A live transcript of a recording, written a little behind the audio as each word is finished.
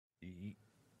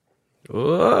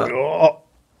Oh.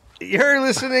 You're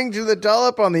listening to The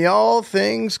Dollop on the All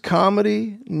Things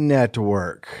Comedy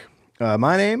Network.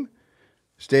 My name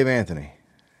is Dave Anthony,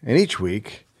 and each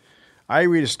week I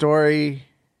read a story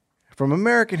from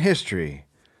American history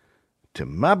to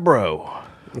my bro,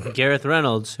 Gareth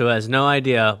Reynolds, who has no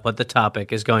idea what the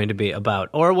topic is going to be about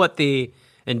or what the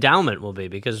endowment will be,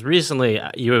 because recently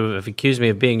you have accused me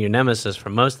of being your nemesis for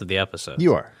most of the episodes.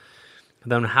 You are.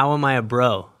 Then how am I a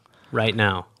bro right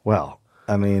now? Well,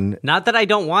 I mean... Not that I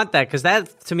don't want that, because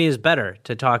that, to me, is better.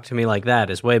 To talk to me like that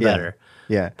is way better.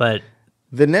 Yeah. But...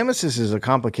 the nemesis is a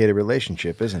complicated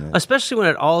relationship, isn't it? Especially when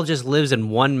it all just lives in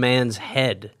one man's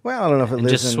head. Well, I don't know if it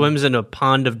lives just swims in a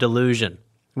pond of delusion.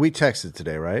 We texted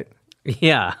today, right?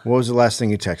 Yeah. What was the last thing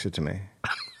you texted to me?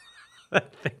 I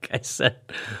think I said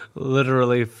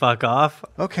literally fuck off.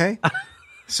 Okay.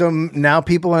 So now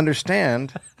people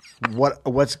understand what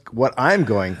I'm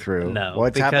going through. No,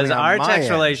 what's because happening on our my text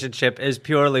end. relationship is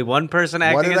purely one person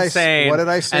acting insane what did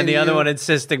I say and to the other you? one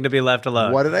insisting to be left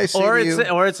alone. What did I say or to it's, you?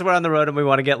 Or it's we're on the road and we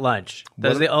want to get lunch.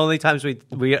 Those are the only times we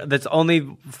that's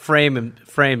only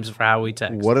frames for how we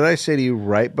text. What did I say to you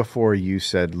right before you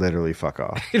said literally fuck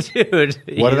off? Dude.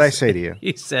 What did I say to you?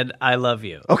 You said, I love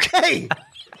you. Okay.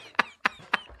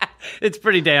 It's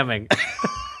pretty damning.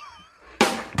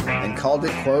 And called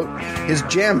it, quote, his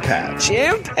jam pad.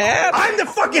 Jam pad? I'm the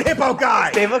fucking hippo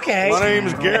guy. Dave, okay. My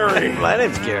name's Gary. My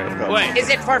name's Gary. Wait. Is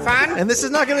it for fun? And this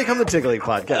is not going to become the Tiggly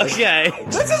podcast. Okay.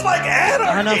 This is like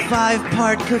anarchy. On a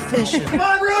 5-part coefficient.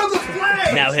 My room's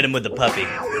aflame. Now hit him with the puppy.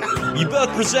 You both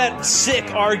present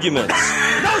sick arguments.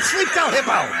 No sleep till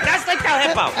hippo. Just like the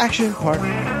hippo. Action partner.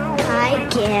 Hi,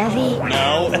 Gary.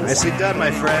 No. Nicely done,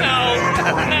 my friend.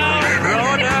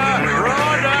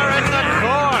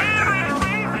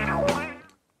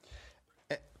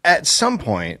 At some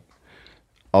point,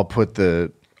 I'll put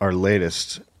our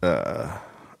latest theme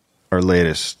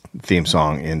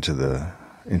song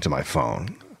into my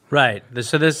phone. Right.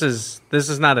 So this is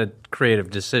not a creative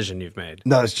decision you've made.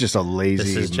 No, it's just a lazy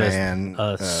This is just man.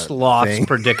 a sloth's thing.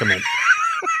 predicament.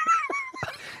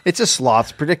 It's a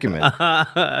sloth's predicament.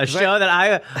 A show that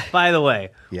I, by the way,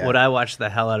 Yeah. would I watch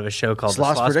the hell out of a show called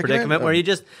Sloth's The Sloth's Predicament? Predicament, where you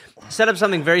just set up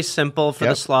something very simple for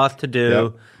Yep. the sloth to do,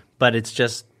 Yep. but it's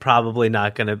just probably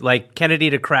not going to, like, Kennedy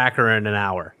to cracker in an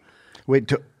hour.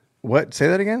 Wait, what? Say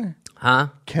that again? Huh?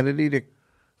 Kennedy to...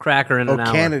 Cracker in an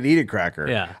hour. Kennedy to cracker.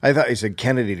 Yeah. I thought you said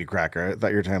Kennedy to cracker. I thought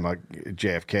you were talking about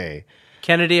JFK.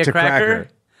 Kennedy a To cracker? cracker.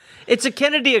 It's a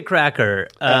Kennedy a cracker.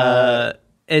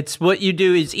 It's what you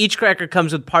do is each cracker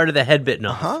comes with part of the head bitten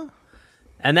off. Uh-huh.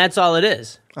 And that's all it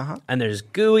is. Uh-huh. And there's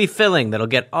gooey filling that'll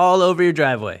get all over your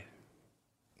driveway.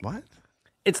 What?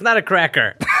 It's not a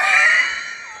cracker.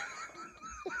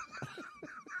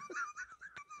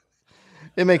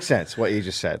 It makes sense what you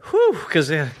just said. Whew,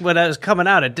 because when I was coming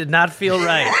out, it did not feel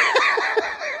right.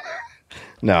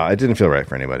 No, it didn't feel right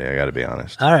for anybody. I got to be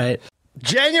honest. All right.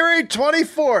 January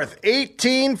 24th,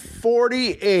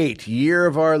 1848, year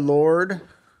of our Lord,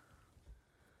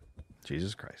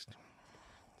 Jesus Christ.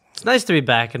 It's nice to be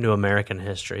back into American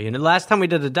history. And the last time we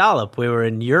did a dollop, we were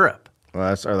in Europe, Well,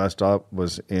 our last stop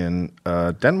was in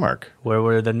Denmark. where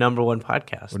we're the number one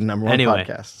podcast. Number one anyway,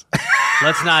 podcast.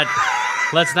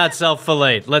 let's not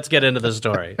self-fillet. Let's get into the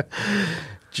story.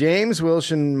 James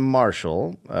Wilson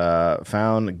Marshall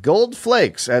found gold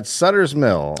flakes at Sutter's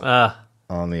Mill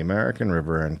on the American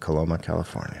River in Coloma,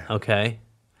 California. Okay.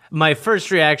 My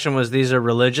first reaction was these are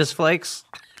religious flakes.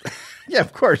 Yeah,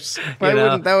 of course. Why You know?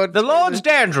 wouldn't that would The Lord's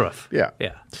dandruff. Yeah.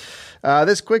 Yeah.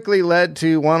 This quickly led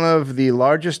to one of the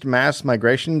largest mass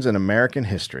migrations in American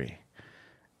history.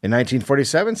 In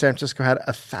 1947, San Francisco had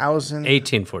 1,000...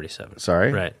 1847.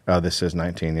 Sorry? Right. Oh, this says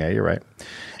 19. Yeah, you're right.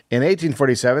 In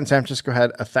 1847, San Francisco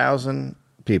had 1,000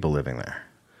 people living there.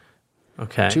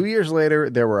 Okay. 2 years later,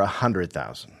 there were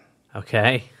 100,000.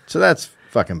 Okay. So that's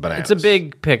fucking bananas. It's a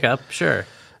big pickup, sure.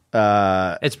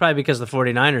 It's probably because the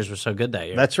 49ers were so good that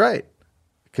year. That's right.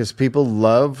 Because people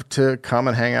love to come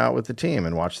and hang out with the team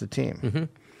and watch the team.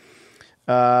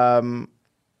 Mm-hmm.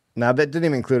 Now, that didn't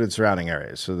even include the surrounding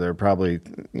areas. So there are probably,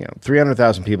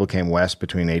 300,000 people came west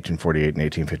between 1848 and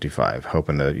 1855,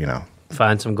 hoping to,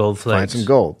 Find some gold flakes. find some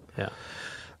gold.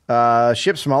 Yeah.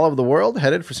 Ships from all over the world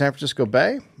headed for San Francisco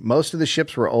Bay. Most of the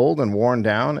ships were old and worn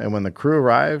down, and when the crew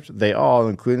arrived, they all,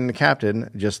 including the captain,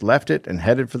 just left it and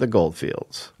headed for the gold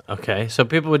fields. Okay. So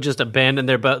people would just abandon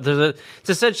their boat. It's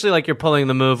essentially like you're pulling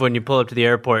the move when you pull up to the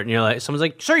airport and you're like, someone's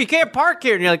like, sir, you can't park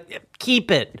here. And you're like,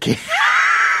 keep it.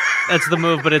 That's the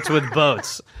move, but it's with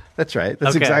boats. That's right.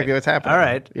 That's Okay. exactly what's happening. All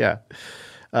right. Yeah.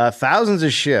 Thousands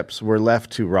of ships were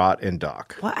left to rot in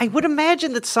dock. Well, I would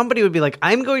imagine that somebody would be like,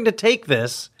 I'm going to take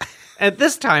this at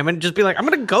this time and just be like, I'm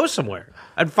going to go somewhere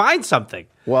and find something.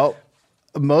 Well,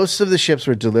 most of the ships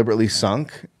were deliberately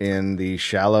sunk in the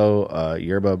shallow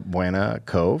Yerba Buena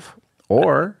Cove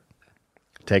or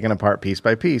taken apart piece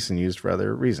by piece and used for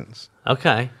other reasons.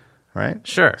 Okay. Right?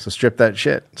 Sure. So strip that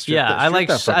shit. I like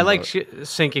boat.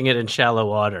 sinking it in shallow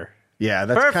water. Yeah,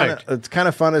 that's Perfect. It's kind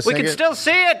of fun to We sink can it. still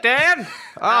see it, Dan.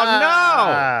 Oh,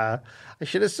 I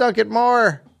should have sunk it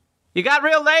more. no. You got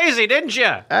real lazy, didn't you?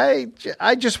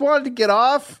 I just wanted to get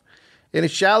off in a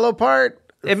shallow part.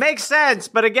 It makes sense,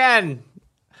 but again,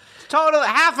 total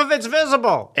half of it's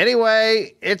visible.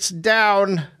 Anyway, it's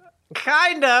down.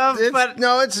 Kind of, but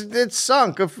It's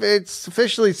sunk. It's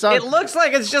officially sunk. it looks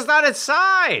like it's just on its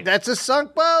side. That's a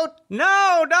sunk boat.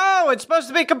 No, it's supposed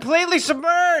to be completely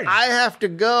submerged. I have to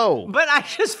go. But I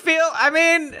just feel,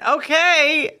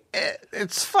 okay.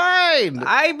 It's fine.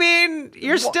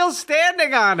 You're still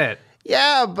standing on it.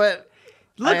 Yeah, but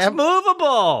Looks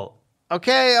movable.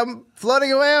 okay. I'm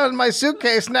floating away with my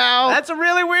suitcase now. That's a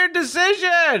really weird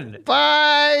decision.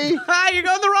 Bye. You're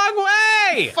going the wrong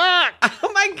way. Fuck.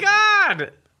 Oh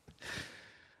my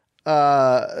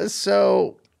God.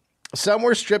 So some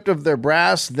were stripped of their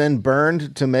brass, then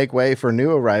burned to make way for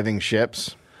new arriving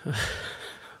ships.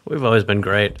 We've always been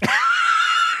great.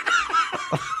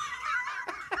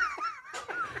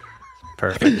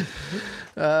 Perfect.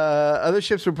 Other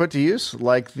ships were put to use,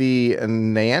 like the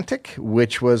Niantic,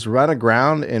 which was run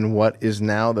aground in what is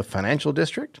now the financial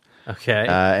district, Okay.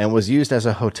 and was used as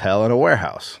a hotel and a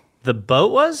warehouse. The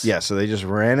boat was? Yeah, so they just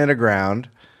ran it aground,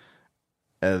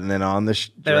 and then on the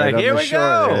They're right like, on here the we shore,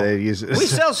 go. they use it. We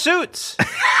sell suits.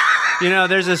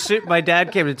 There's a suit. My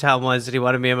dad came to town once, and he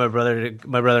wanted me and my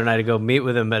brother and I to go meet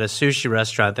with him at a sushi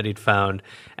restaurant that he'd found,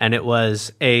 and it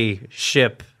was a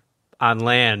ship on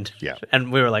land. Yeah.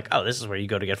 And we were like, oh, this is where you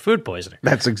go to get food poisoning.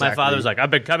 That's My exactly- father was like,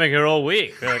 I've been coming here all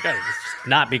week. We were like, I just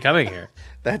not be coming here.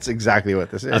 That's exactly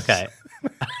what this is. Okay.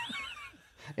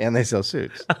 And they sell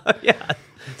suits. Yeah.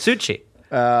 Sushi.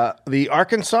 The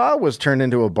Arkansas was turned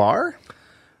into a bar.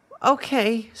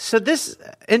 Okay. So this,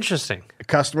 interesting.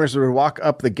 Customers would walk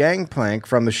up the gangplank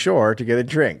from the shore to get a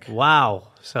drink. Wow.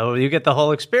 So you get the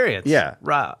whole experience. Yeah.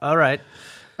 Right. All right.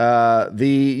 The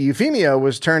Euphemia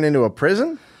was turned into a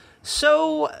prison.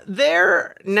 So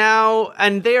they're now,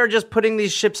 and they are just putting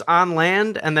these ships on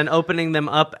land and then opening them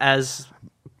up as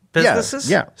businesses?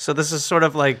 yeah. So this is sort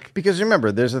of like Because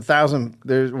remember, there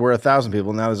were 1,000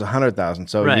 people. Now there's 100,000.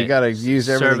 So you got to use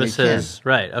everything services.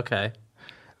 Right, okay. you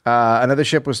can. Another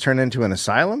ship was turned into an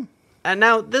asylum. And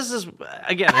now this is,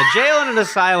 again, a jail and an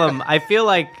asylum. I feel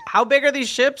like, how big are these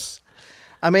ships?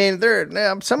 I mean,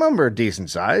 some of them are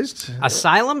decent sized.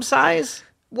 Asylum size?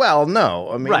 Well, no.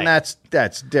 I mean, Right.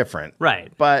 that's different.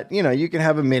 Right. But, you can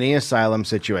have a mini asylum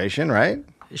situation, right?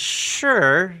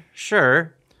 Sure.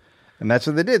 And that's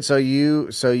what they did. So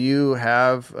you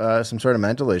have some sort of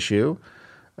mental issue.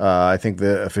 I think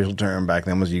the official term back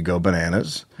then was you go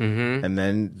bananas. Mm-hmm.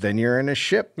 And then you're in a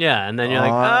ship. Yeah, and then you're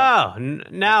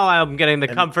like, now I'm getting the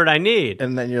comfort I need.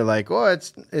 And then you're like, oh,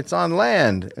 it's on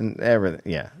land and everything.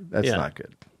 Yeah, that's not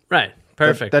good. Right,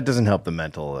 perfect. That doesn't help the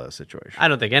mental situation. I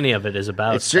don't think any of it is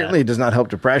about It certainly does not help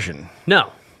depression.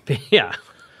 No. Yeah.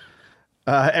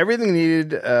 Everything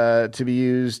needed to be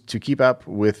used to keep up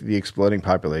with the exploding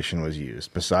population was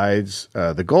used. Besides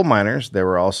the gold miners, there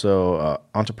were also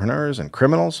entrepreneurs and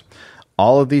criminals.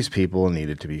 All of these people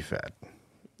needed to be fed.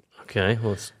 Okay,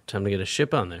 well, it's time to get a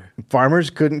ship on there. Farmers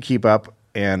couldn't keep up,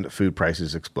 and food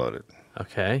prices exploded.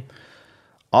 Okay.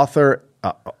 Author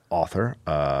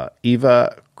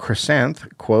Eva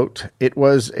Chrysanth, quote, "It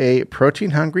was a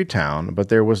protein-hungry town, but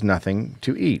there was nothing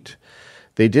to eat.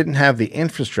 They didn't have the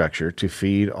infrastructure to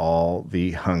feed all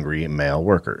the hungry male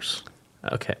workers."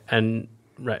 Okay, and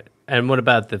right. And what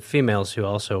about the females who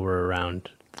also were around?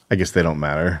 I guess they don't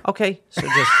matter. Okay, so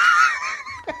just...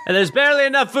 and there's barely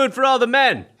enough food for all the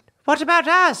men. What about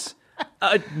us?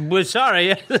 We're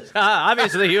sorry.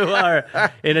 Obviously, you are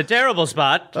in a terrible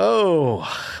spot. Oh,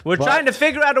 We're trying to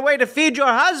figure out a way to feed your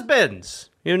husbands.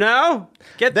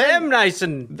 Get them nice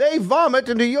and... they vomit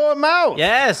into your mouth.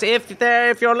 Yes,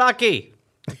 if you're lucky.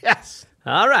 Yes.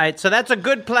 All right, so that's a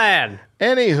good plan.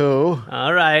 Anywho,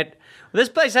 All right. Well, this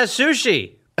place has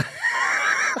sushi.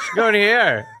 Go in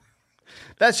here.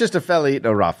 that's just a fella eating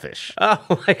a raw fish.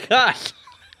 Oh, my gosh.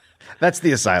 That's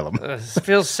the asylum. This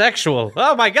feels sexual.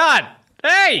 Oh, my God.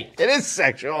 Hey, It is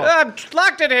sexual. I'm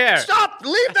locked in here. Stop!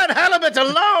 Leave that halibut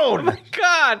alone!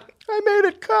 God, I made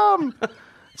it come.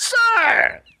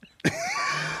 Sir!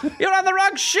 you're on the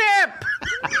wrong ship.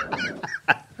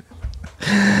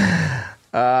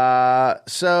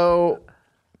 So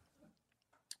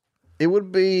It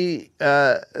would be,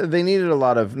 they needed a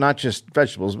lot of, not just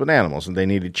vegetables, but animals, and they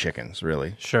needed chickens,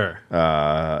 really. Sure.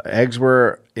 Eggs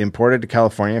were imported to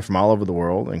California from all over the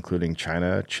world, including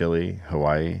China, Chile,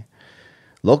 Hawaii.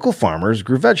 Local farmers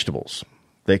grew vegetables.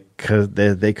 They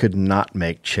could not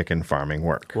make chicken farming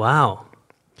work. Wow.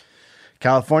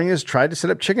 Californians tried to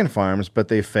set up chicken farms, but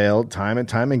they failed time and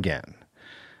time again.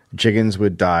 Chickens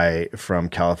would die from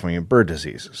California bird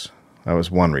diseases. That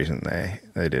was one reason they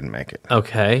didn't make it.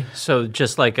 Okay. So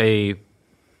just like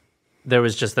there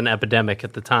was just an epidemic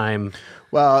at the time.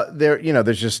 Well,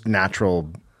 there's just natural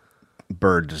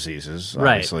bird diseases,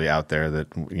 Right. obviously, out there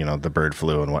that, the bird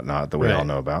flu and whatnot that we all Right.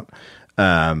 know about.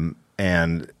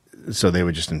 And so they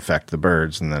would just infect the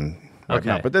birds and then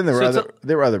whatnot. Okay. But then there So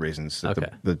were other reasons that, Okay.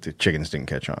 the chickens didn't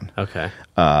catch on. Okay.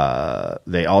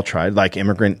 They all tried, like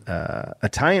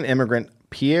Italian immigrant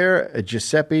Pier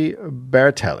Giuseppe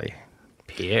Baratelli.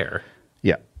 Pierre.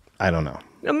 Yeah, I don't know.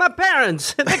 My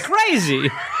parents, they're crazy.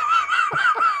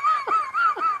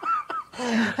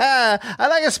 I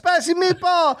like a spicy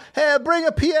meatball. Hey, bring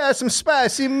a Pierre some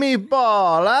spicy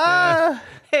meatball.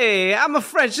 Hey, I'm a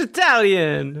French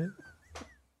Italian.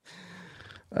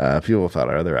 People thought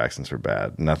our other accents were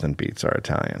bad. Nothing beats our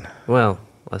Italian. Well,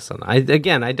 listen. I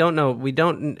don't know. We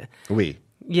don't. We.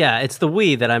 Yeah, it's the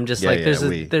we that I'm just Yeah, like. yeah, there's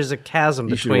we. there's a chasm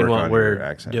You should between work what on we're your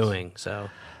accents. doing. So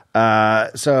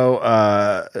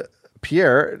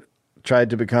Pierre tried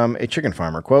to become a chicken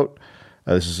farmer. Quote,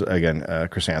 this is, again,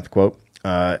 Chrysanth, quote,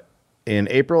 in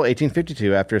April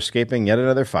 1852, after escaping yet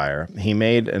another fire, he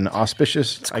made an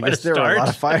auspicious... I quite guess a there were a lot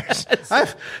start. of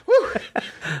fires.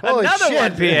 Holy Another shit,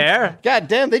 one, Pierre. God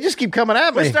damn, they just keep coming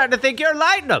at we're me. starting to think you're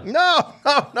lighting them. No.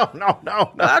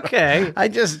 Okay,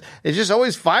 It's just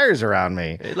always fires around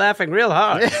me. you're laughing real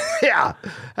hard. Yeah.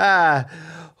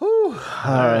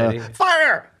 Alrighty.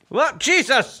 Fire! Well,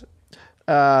 Jesus.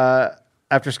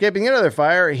 After escaping another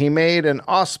fire, he made an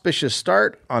auspicious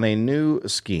start on a new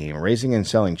scheme, raising and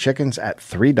selling chickens at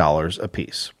 $3 a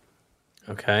piece.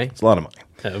 Okay. It's a lot of money.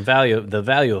 The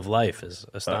value of life is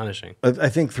astonishing. I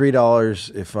think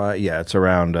 $3. It's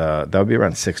around. That would be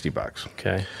around $60.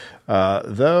 Okay.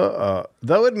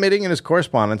 Though admitting in his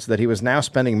correspondence that he was now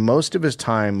spending most of his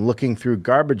time looking through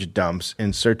garbage dumps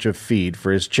in search of feed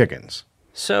for his chickens.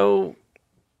 So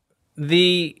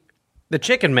the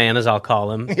chicken man, as I'll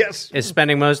call him, Yes. is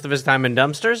spending most of his time in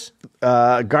dumpsters.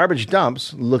 Garbage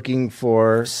dumps looking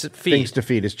for feed. things to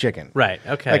feed his chicken. Right.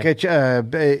 Okay. Like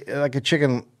a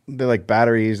chicken. They like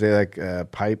batteries. They like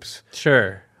pipes.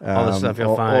 Sure. All the stuff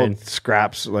you'll find. Old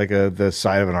scraps like the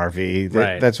side of an RV.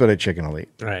 Right. That's what a chicken will eat.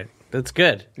 Right. That's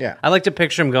good. Yeah. I like to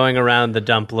picture him going around the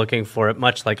dump looking for it,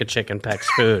 much like a chicken pecks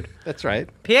food. That's right.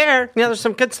 Pierre, there's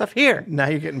some good stuff here. Now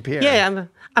you're getting Pierre. Yeah,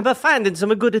 I'm finding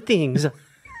some good things.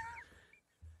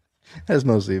 That's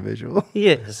mostly a visual.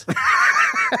 Yes.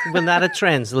 Will not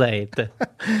translate.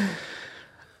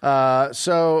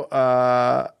 So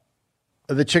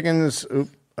the chickens.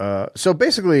 So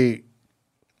basically,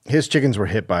 his chickens were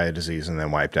hit by a disease and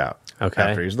then wiped out. Okay.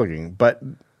 After he was looking, but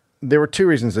there were two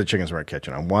reasons the chickens weren't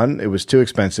catching on. One, it was too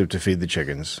expensive to feed the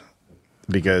chickens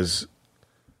because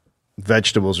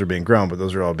vegetables are being grown, but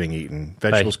those are all being eaten.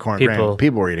 Vegetables, corn, grain.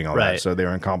 People were eating all Right. that, so they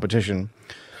were in competition.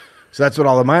 So that's what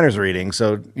all the miners are eating.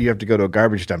 So you have to go to a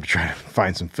garbage dump to try to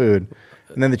find some food.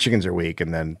 And then the chickens are weak,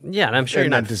 and then Yeah, and I'm sure you're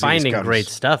and not then disease finding comes. great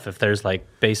stuff if there's like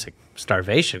basic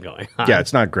starvation going on. Yeah,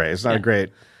 it's not great. It's not a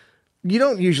great. You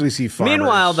don't usually see farmers.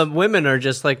 Meanwhile, the women are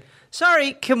just like,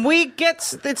 sorry, can we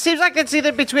get... It seems like it's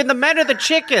either between the men or the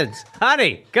chickens.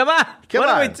 Honey, come on. Come what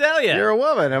on. do we tell you? You're a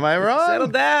woman. Am I wrong? Settle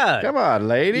down. Come on,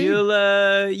 lady.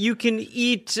 You can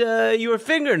eat your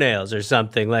fingernails or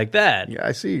something like that. Yeah,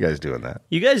 I see you guys doing that.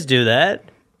 You guys do that.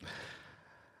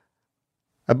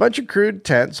 A bunch of crude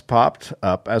tents popped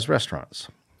up as restaurants.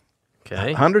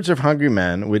 Okay. Hundreds of hungry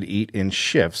men would eat in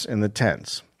shifts in the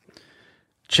tents.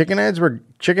 Chicken eggs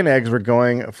were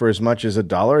going for as much as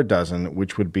 $1 a dozen,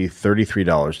 which would be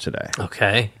 $33 today.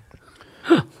 Okay.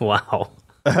 Wow.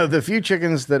 The few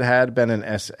chickens that had been in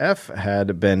SF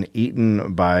had been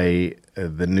eaten by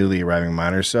the newly arriving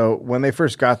miners. So when they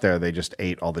first got there, they just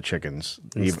ate all the chickens,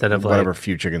 Instead of, whatever like-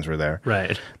 few chickens were there.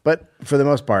 Right. But for the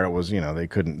most part, it was, they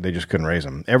just couldn't raise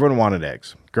them. Everyone wanted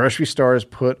eggs. Grocery stores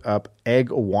put up egg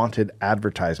wanted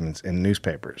advertisements in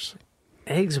newspapers.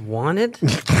 Eggs wanted?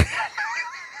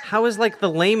 How is like the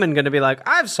layman going to be like,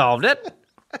 I've solved it?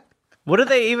 What are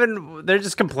they even? They're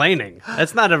just complaining.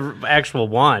 That's not an actual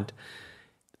want.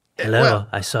 Hello, Well-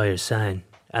 I saw your sign.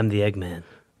 I'm the Eggman.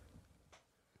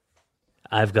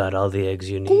 I've got all the eggs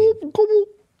you need.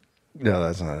 No,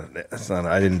 that's not.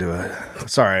 I didn't do it.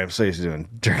 Sorry, I'm so used to doing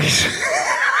turkeys.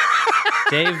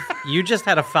 Dave, you just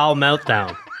had a foul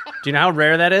meltdown. Do you know how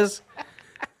rare that is?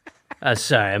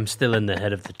 Sorry, I'm still in the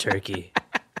head of the turkey.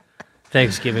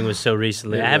 Thanksgiving was so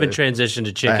recently. I haven't transitioned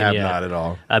to chicken I have yet. not at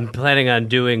all. I'm planning on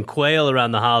doing quail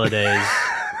around the holidays.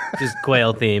 Just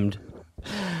quail themed.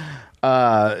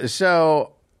 An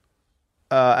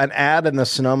ad in the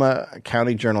Sonoma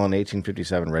County Journal in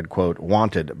 1857 read, quote,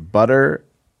 wanted butter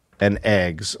and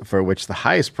eggs for which the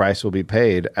highest price will be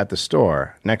paid at the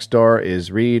store. Next door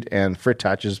is Reed and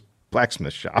Frittach's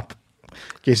blacksmith shop. In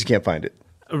case you can't find it.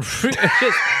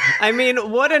 I mean,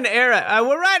 what an era.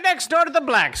 We're right next door to the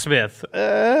blacksmith.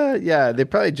 Yeah, they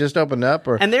probably just opened up.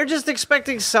 And they're just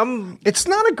expecting some it's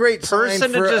not a great person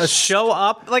sign to for just show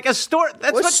up. Like a store.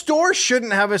 Store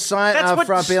shouldn't have a sign out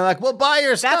front being like, we'll buy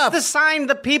your stuff. That's the sign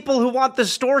the people who want the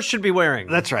store should be wearing.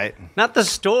 That's right. Not the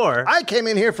store. I came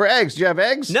in here for eggs. Do you have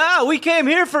eggs? No, we came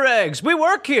here for eggs. We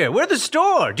work here. We're the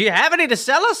store. Do you have any to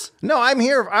sell us? No, I'm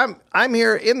here. I'm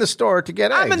here in the store to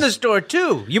get eggs. I'm in the store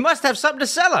too. You must have something to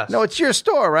sell us. No, it's your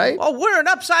store, right? Oh, we're an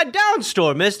upside down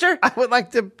store, mister. I would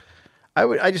like to.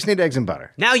 I just need eggs and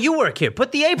butter. Now you work here.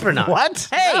 Put the apron on. What?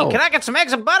 Hey, No. Can I get some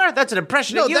eggs and butter? That's an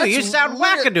impression of you. You sound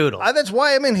wackadoodle. That's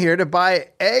why I'm in here, to buy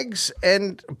eggs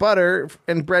and butter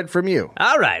and bread from you.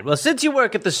 All right. Well, since you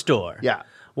work at the store, Yeah.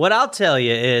 what I'll tell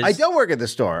you is I don't work at the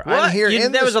store. What? I'm here in the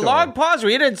store. There was a long pause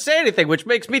where you didn't say anything, which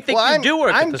makes me think you do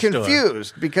work at the store. I'm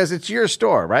confused because it's your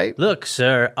store, right? Look,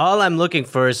 sir, all I'm looking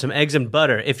for is some eggs and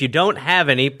butter. If you don't have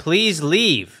any, please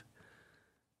leave.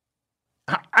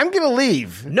 I'm going to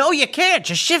leave. No, you can't.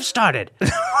 Your shift started.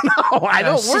 No, I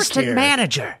don't work Assistant here.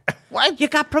 manager. What? You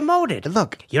got promoted.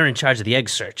 Look. You're in charge of the egg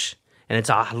search, and it's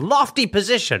a lofty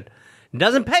position. It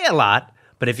doesn't pay a lot,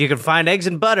 but if you can find eggs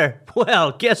and butter,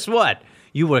 well, guess what?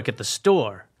 You work at the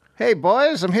store. Hey,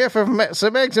 boys, I'm here for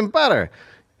some eggs and butter.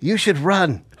 You should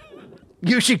run.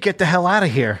 You should get the hell out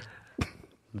of here.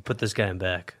 Put this guy in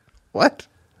back. What?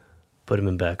 Put him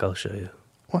in back. I'll show you.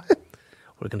 What?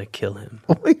 We're going to kill him.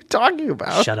 What are you talking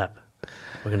about? Shut up.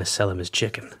 We're going to sell him as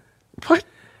chicken. What?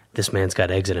 This man's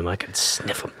got eggs in him. I can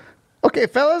sniff them. Okay,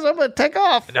 fellas, I'm going to take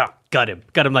off. No, gut him.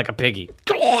 Gut him like a piggy.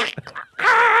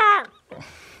 That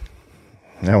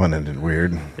one ended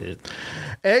weird.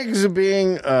 Eggs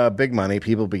being big money,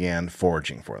 people began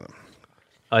foraging for them.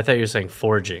 Oh, I thought you were saying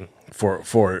forging.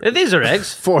 These are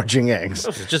eggs. Forging eggs.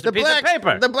 This is just a piece of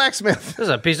paper. The blacksmith. This is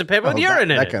a piece of paper with urine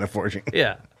in it. That kind of forging.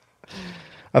 Yeah.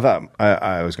 I thought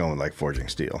I was going with like forging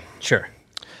steel. Sure.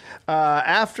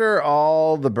 After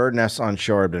all the bird nests on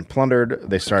shore had been plundered,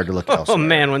 they started to look elsewhere. Oh,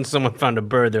 man, when someone found a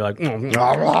bird, they're like...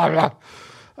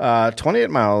 28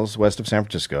 miles west of San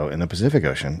Francisco in the Pacific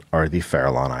Ocean are the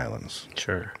Farallon Islands.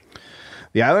 Sure.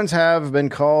 The islands have been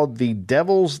called the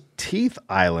Devil's Teeth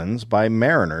Islands by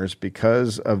mariners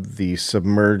because of the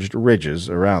submerged ridges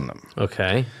around them.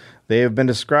 Okay. They have been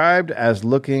described as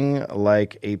looking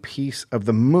like a piece of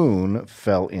the moon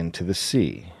fell into the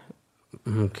sea.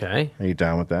 Okay. Are you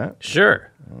down with that? Sure.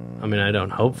 I mean, I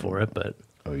don't hope for it, but...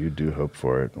 Oh, you do hope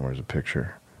for it. Where's a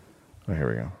picture? Oh, here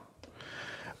we go.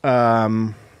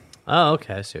 Oh,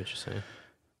 okay. I see what you're saying.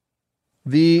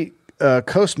 The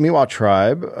Coast Miwok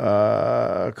tribe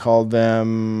called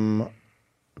them,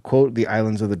 quote, the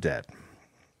Islands of the Dead.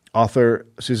 Author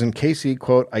Susan Casey,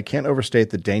 quote, I can't overstate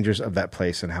the dangers of that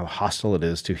place and how hostile it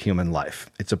is to human life.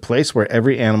 It's a place where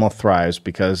every animal thrives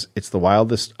because it's the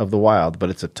wildest of the wild, but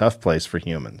it's a tough place for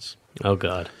humans. Oh,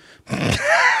 God.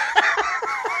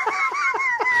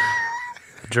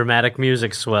 Dramatic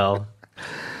music swell.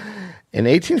 In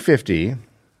 1850,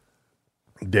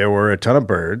 there were a ton of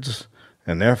birds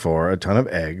and therefore a ton of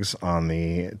eggs on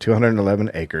the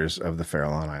 211 acres of the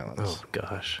Farallon Islands. Oh,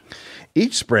 gosh.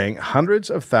 Each spring,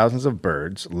 hundreds of thousands of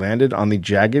birds landed on the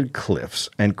jagged cliffs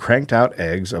and cranked out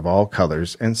eggs of all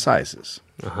colors and sizes.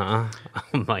 Uh-huh.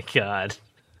 Oh, my God.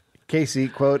 Casey,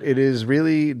 quote, it is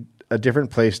really a different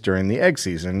place during the egg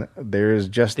season. There's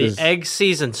just the egg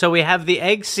season. So we have the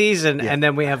egg season, and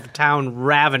then we have town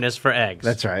ravenous for eggs.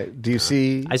 That's right. Do you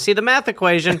see? I see the math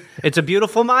equation. It's a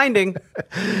beautiful minding.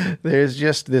 There's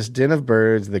just this din of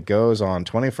birds that goes on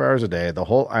 24 hours a day. The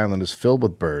whole island is filled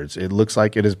with birds. It looks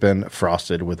like it has been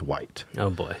frosted with white. Oh,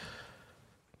 boy.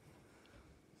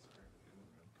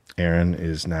 Aaron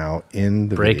is now in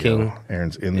the Breaking. video.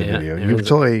 Aaron's in the video. Aaron's You've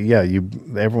totally,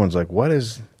 everyone's like, what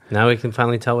is... Now we can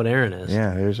finally tell what Aaron is.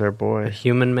 Yeah, there's our boy. A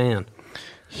human man.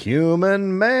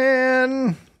 Human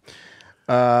man.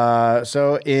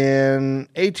 So in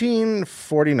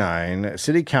 1849,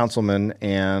 city councilman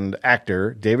and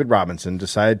actor David Robinson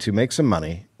decided to make some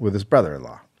money with his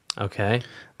brother-in-law. Okay.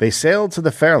 They sailed to the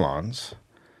Farallons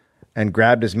and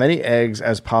grabbed as many eggs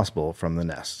as possible from the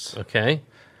nests. Okay.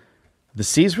 The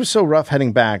seas were so rough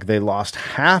heading back, they lost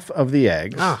half of the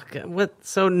eggs. Oh, God, what?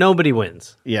 So nobody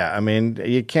wins. Yeah, I mean,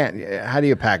 you can't. How do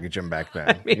you package them back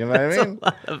then? You know what I That's mean? a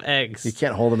lot of eggs. You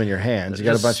can't hold them in your hands. You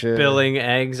got a Just bunch of spilling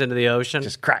eggs into the ocean.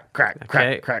 just crack, crack,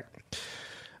 Okay. crack, crack.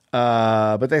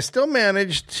 But they still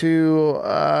managed to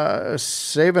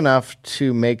save enough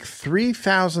to make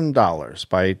 $3,000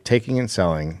 by taking and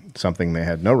selling something they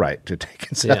had no right to take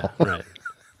and sell. Yeah, right.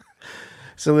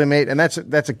 So they made, and that's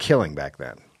a killing back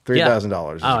then.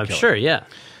 $3,000. Oh, I'm sure. Yeah.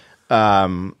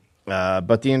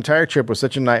 But the entire trip was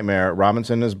such a nightmare.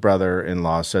 Robinson and his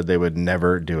brother-in-law said they would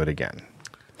never do it again.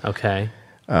 Okay.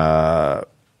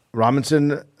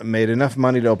 Robinson made enough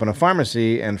money to open a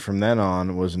pharmacy, and from then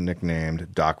on was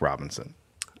nicknamed Doc Robinson.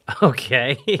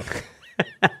 Okay.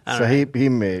 So he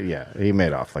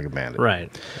made off like a bandit. Right.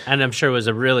 And I'm sure was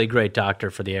a really great doctor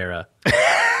for the era.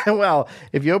 Well,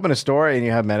 if you open a store and you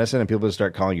have medicine and people just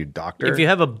start calling you doctor, If you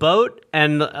have a boat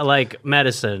and like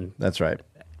medicine, that's right.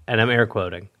 and I'm air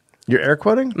quoting. You're air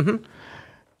quoting? Mm-hmm.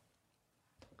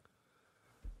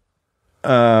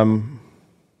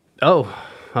 Oh,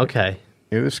 okay.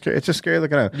 It was scary. It's a scary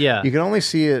looking out. Yeah. You can only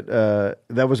see it.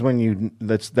 That was when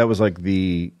that was like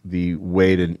the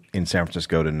way in San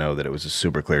Francisco to know that it was a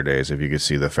super clear day, is if you could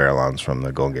see the Farallones from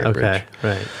the Golden Gate Bridge. Okay.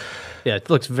 Right. Yeah,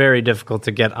 it looks very difficult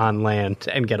to get on land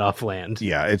and get off land.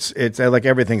 Yeah, it's like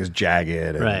everything is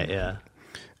jagged. And, Right, yeah.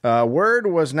 Word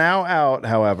was now out,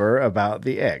 however, about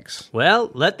the eggs,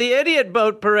 Well, let the idiot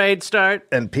boat parade start.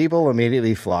 and people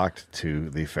immediately flocked to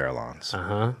the Farallones.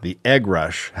 Uh-huh. The egg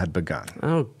rush had begun.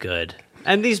 Oh, good.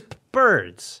 And these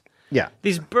birds. Yeah,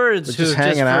 These birds who just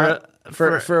hanging out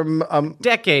for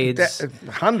decades,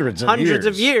 hundreds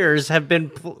of years have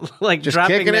been like Just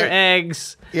dropping kicking their it.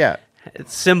 eggs. Yeah,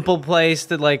 It's a simple place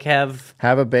to like have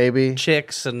have a baby.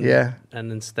 chicks and Yeah.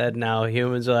 and instead now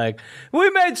humans are like, we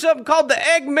made something called the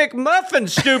Egg McMuffin,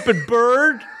 stupid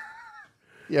bird.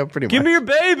 Yeah, pretty Give much. me your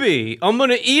baby. I'm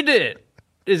gonna eat it.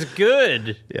 It's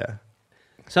good. Yeah.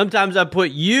 Sometimes I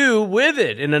put you with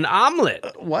it in an omelet.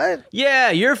 What?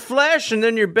 Yeah, your flesh and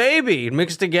then your baby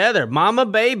mixed together. Mama,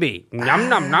 baby. Nom,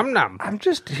 nom, nom, nom. I'm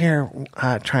just here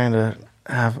trying to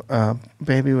have a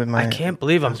baby with my. I can't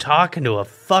believe I'm talking to a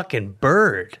fucking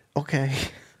bird. Okay.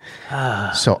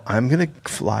 So I'm gonna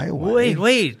fly away.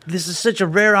 Wait. This is such a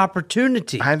rare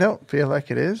opportunity. I don't feel like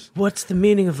it is. What's the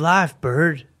meaning of life,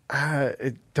 bird?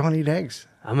 Don't eat eggs.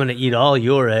 I'm going to eat all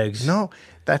your eggs. No,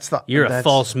 that's the. You're a that's-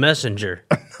 false messenger.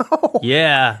 No.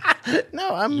 Yeah.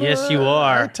 No, I'm. Yes, you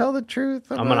are. I tell the truth.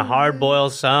 I'm going to hard boil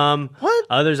some. What?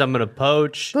 Others I'm going to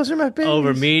poach. Those are my babies.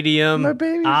 Over medium. My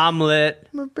babies. Omelet.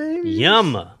 My baby.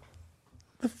 Yum.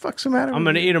 The fuck's the matter? I'm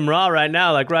going to eat them raw right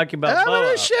now like Rocky I'm Balboa.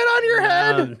 gonna shit on your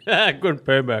head. Good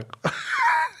payback.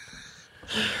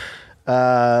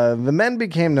 The men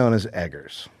became known as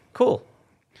eggers. Cool.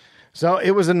 So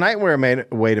it was a nightmare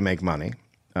way to make money.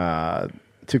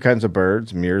 Two kinds of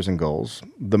birds, meres and gulls.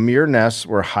 The mere nests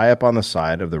were high up on the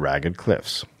side of the ragged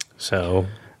cliffs, So,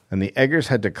 and the eggers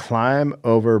had to climb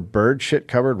over bird shit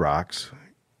covered rocks,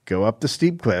 go up the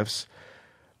steep cliffs,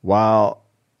 while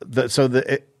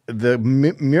the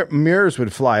meres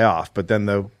would fly off, but then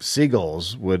the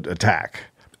seagulls would attack.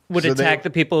 would So attack the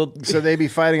people. So they'd be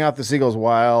fighting off the seagulls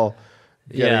while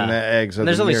getting the eggs. Of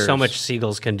There's the only meres. so much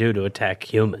seagulls can do to attack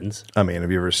humans. I mean,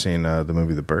 have you ever seen the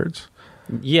movie The Birds?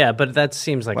 Yeah, but that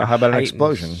seems like Well, a how about an heightened-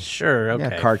 explosion? Sure, okay.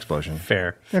 Yeah, car explosion.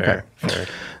 Fair. Okay.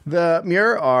 The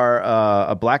mure are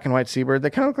a black and white seabird. They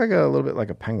kind of look like a little bit like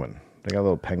a penguin. They got a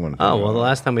little penguin. Oh, thing well, the on.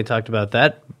 last time we talked about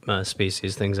that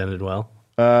species, things ended well.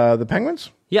 The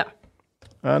penguins? Yeah.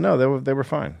 No, they were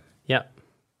fine. Yeah.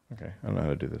 Okay, I don't know how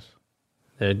to do this.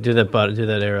 Do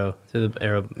that arrow. Do the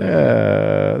arrow.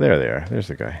 There they are. There's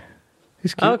the guy.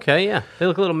 He's cute. Okay, yeah. They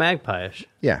look a little magpie-ish.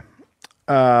 Yeah.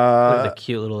 Look at the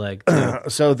cute little egg, too.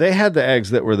 So they had the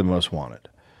eggs that were the most wanted.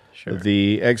 Sure.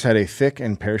 The eggs had a thick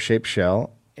and pear-shaped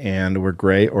shell and were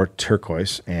gray or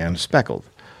turquoise and speckled.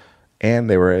 And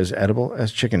they were as edible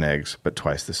as chicken eggs, but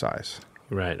twice the size.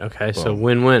 Right, okay. So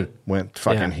win-win. Went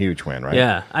fucking Yeah. huge win, right?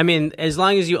 Yeah. I mean, as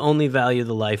long as you only value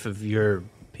the life of your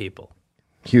people.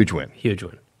 Huge win. Huge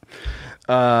win.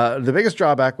 The biggest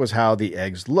drawback was how the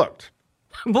eggs looked.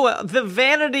 Well, the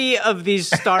vanity of these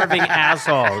starving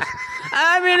assholes.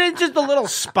 I mean, it's just a little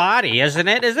spotty, isn't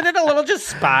it? Isn't it a little just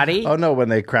spotty? Oh, no, when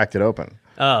they cracked it open.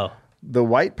 Oh, The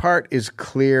white part is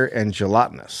clear and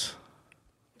gelatinous.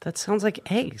 that sounds like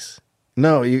eggs.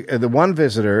 No, the one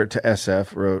visitor to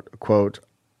SF wrote, quote,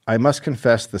 I must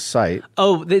confess the sight.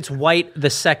 Oh, it's white the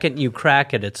second you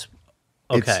crack it. It's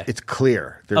okay. It's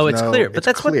clear. It's clear. But it's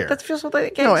that's clear. what that feels like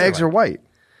eggs No, are eggs like. are white.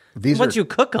 These Once are you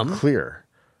cook them. clear.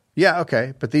 Yeah,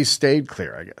 okay, but these stayed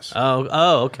clear, I guess.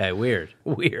 Oh, okay. Weird.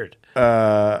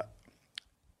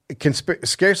 It can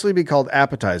scarcely be called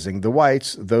appetizing. The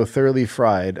whites, though thoroughly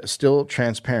fried, still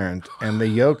transparent, and the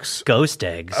yolks Ghost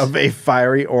eggs. of a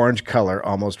fiery orange color,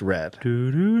 almost red.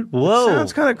 Whoa.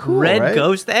 Sounds kind of cool, Red right?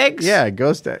 ghost eggs? Yeah,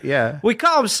 ghost. Yeah, We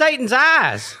call them Satan's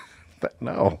eyes. but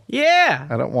no, Yeah.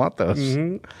 I don't want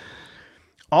those.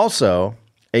 Also,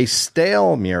 a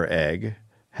stale muir egg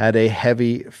had a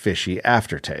heavy, fishy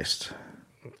aftertaste.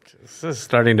 This is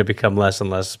starting to become less and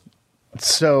less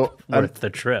So, worth the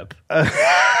trip.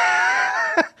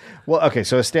 well, okay,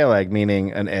 so a stale egg,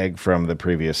 meaning an egg from the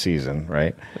previous season,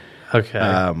 right, Okay.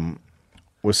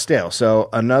 was stale. So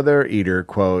another eater,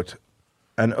 quote,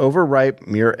 an overripe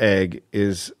muir egg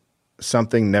is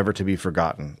something never to be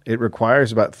forgotten. It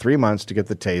requires about 3 months to get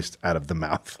the taste out of the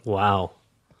mouth. Wow.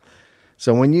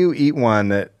 So when you eat one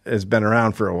that has been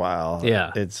around for a while,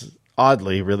 Yeah. it's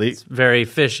oddly really, Very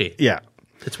fishy. yeah.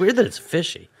 It's weird that it's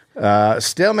fishy.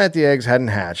 Still meant the eggs hadn't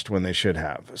hatched when they should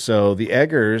have. So the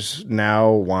eggers now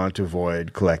want to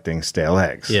avoid collecting stale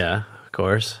eggs. Yeah, of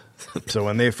course. So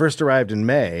when they first arrived in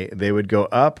May, they would go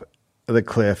up the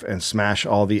cliff and smash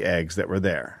all the eggs that were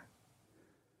there.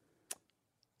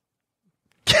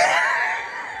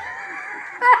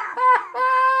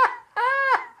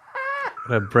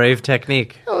 What a brave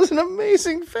technique. That was an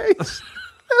amazing face.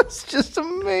 That's just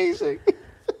amazing.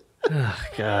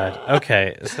 God.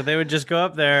 Okay, so they would just go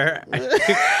up there,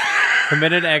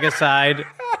 commit an egg aside.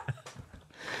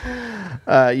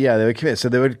 Yeah, they would commit. So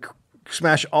they would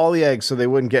smash all the eggs so they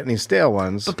wouldn't get any stale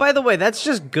ones. But by the way, that's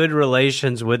just good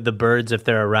relations with the birds if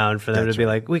they're around for them to be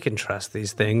like, we can trust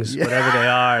these things, whatever they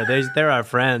are. They're our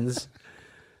friends.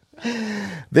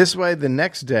 This way, the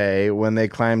next day when they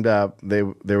climbed up, there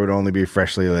would only be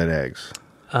freshly laid eggs.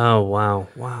 Oh, wow.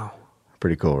 Wow.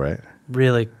 Pretty cool, right?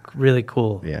 Really, really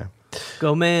cool. Yeah.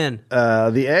 Go, man.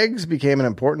 The eggs became an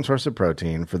important source of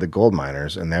protein for the gold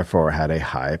miners and therefore had a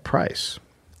high price.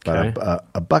 About Okay.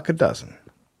 a buck a dozen.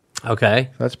 Okay.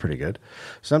 That's pretty good.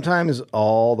 Sometimes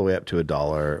all the way up to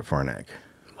 $1 for an egg.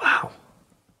 Wow.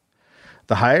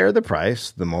 The higher the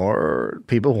price, the more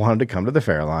people wanted to come to the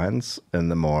Fairlines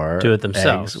and the more Do it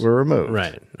themselves. eggs were removed.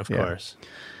 Right, of Yeah. course.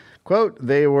 Quote,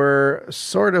 they were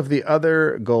sort of the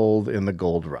other gold in the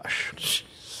gold rush.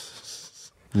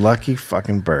 Lucky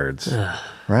fucking birds.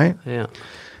 Right? Yeah.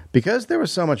 Because there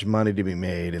was so much money to be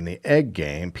made in the egg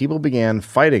game, people began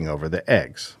fighting over the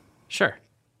eggs. Sure.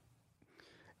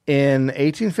 In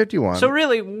 1851... So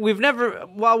really,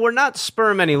 while we're not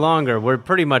sperm any longer, we're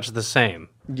pretty much the same.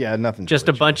 yeah, nothing. Just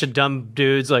a bunch of dumb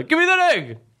dudes like, give me that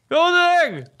egg! Go the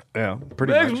egg! Yeah,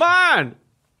 pretty The egg's much. mine!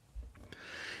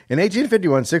 In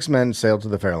 1851, 6 men sailed to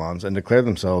the Fairlawns and declared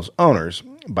themselves owners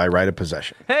by right of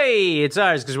possession. Hey, it's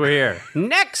ours because we're here.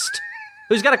 Next!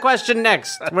 Who's got a question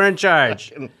next? We're in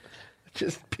charge.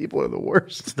 Just people are the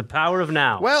worst. The power of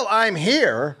now. Well, I'm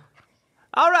here.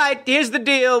 All right, here's the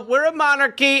deal. We're a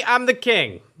monarchy. I'm the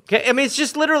king. Okay? I mean, it's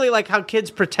just literally like how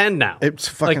kids pretend now. It's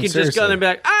fucking like you just go there seriously. and be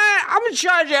like, I'm in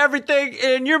charge of everything,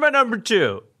 and you're my number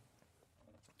two.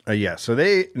 Yeah, so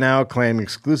they now claim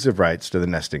exclusive rights to the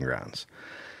nesting grounds.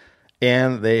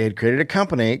 And they had created a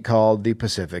company called the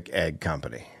Pacific Egg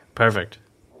Company. Perfect.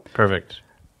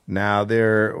 Now,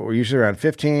 there were usually around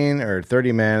 15 or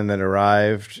 30 men that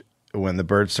arrived when the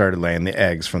birds started laying the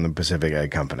eggs from the Pacific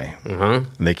Egg Company. And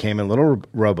they came in little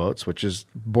rowboats, which is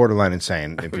borderline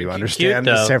insane if you understand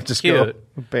the though. San Francisco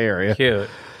Cute. Bay Area. Cute.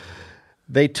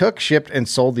 They took, shipped, and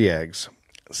sold the eggs.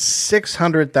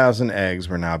 600,000 eggs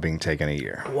were now being taken a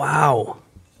year. Wow.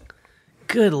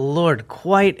 Good Lord.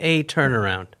 Quite a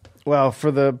turnaround. Well, for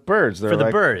the birds, they're For the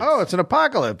like, birds. oh, it's an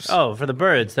apocalypse. Oh, for the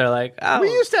birds, they're like, oh. We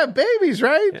used to have babies,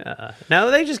 right? Now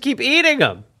they just keep eating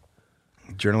them.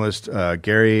 Journalist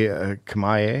Gary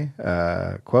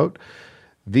Kamaye, quote,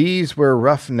 these were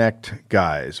rough-necked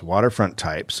guys, waterfront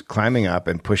types, climbing up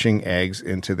and pushing eggs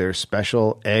into their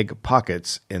special egg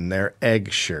pockets in their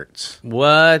egg shirts.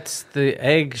 What's the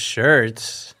egg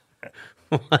shirts?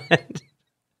 What?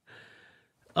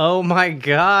 Oh my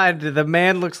God! The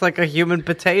man looks like a human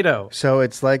potato. So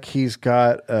it's like he's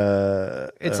got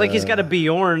It's like he's got a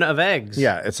Bjorn of eggs.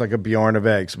 yeah, it's like a Bjorn of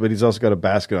eggs, but he's also got a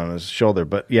basket on his shoulder.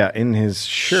 But yeah, in his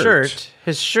shirt.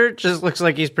 His shirt just looks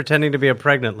like he's pretending to be a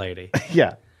pregnant lady.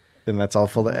 Yeah, and that's all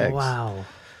full of eggs. Wow.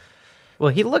 Well,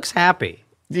 he looks happy.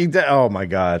 Oh my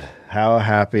God, how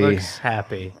happy! Looks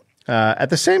happy. At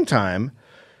the same time,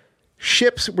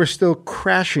 ships were still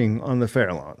crashing on the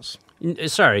Fairlawns.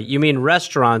 Sorry, you mean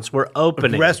restaurants were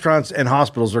opening? Restaurants and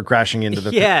hospitals were crashing into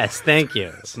the. Yes, thank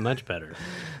you. It's much better.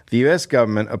 The U.S.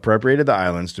 government appropriated the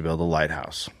islands to build a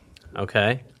lighthouse.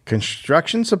 Okay.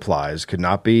 Construction supplies could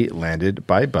not be landed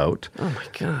by boat, Oh my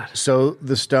God. so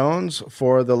the stones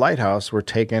for the lighthouse were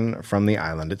taken from the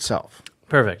island itself.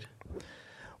 Perfect.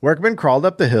 Workmen crawled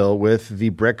up the hill with the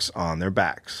bricks on their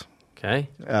backs. Okay.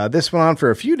 This went on for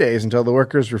a few days until the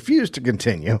workers refused to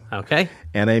continue, Okay.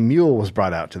 and a mule was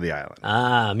brought out to the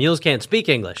island. Mules can't speak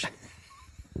English.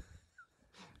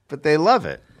 But they love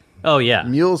it. Oh, yeah.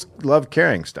 Mules love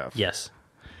carrying stuff. Yes.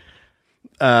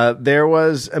 There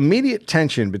was immediate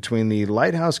tension between the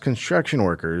lighthouse construction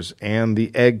workers and the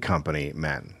egg company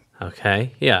men.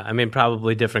 Okay. Yeah. I mean,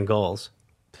 probably different goals.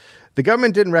 The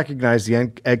government didn't recognize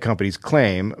the egg company's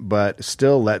claim, but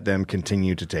still let them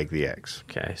continue to take the eggs.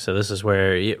 Okay. So this is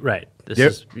where, right.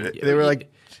 They were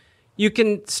like, you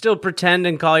can still pretend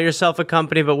and call yourself a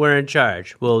company, but we're in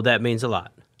charge. Well, that means a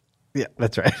lot. yeah,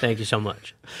 that's right. Thank you so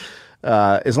much.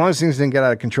 As long as things didn't get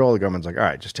out of control, the government's like, all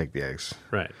right, just take the eggs.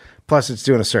 Right. Plus, it's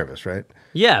doing a service, right?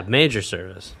 Yeah. Major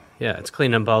service. Yeah. It's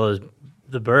cleaning up all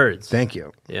the birds. Thank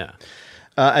you. Yeah.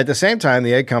 At the same time,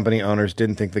 the egg company owners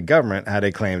didn't think the government had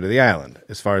a claim to the island.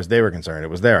 As far as they were concerned, it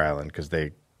was their island because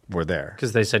they were there.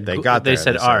 Because they said they got there. They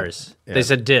said ours. Yeah. They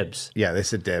said dibs. Yeah, they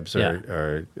said dibs Yeah.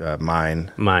 or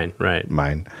mine. Mine. Right.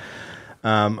 Mine.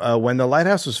 When the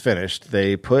lighthouse was finished,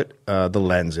 they put the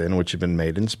lens in, which had been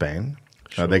made in Spain.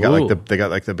 They got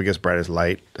like the biggest, brightest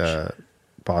light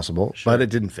possible, but it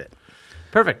didn't fit.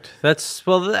 Perfect.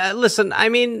 Listen, I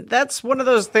mean, that's one of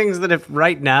those things that if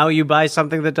right now you buy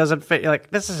something that doesn't fit, you're like,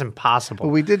 this is impossible.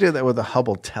 Well, we did do that with the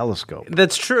Hubble telescope.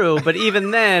 That's true, but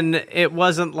even then, it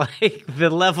wasn't like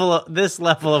this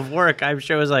level of work. I'm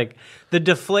sure it was like the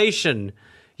deflation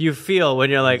you feel when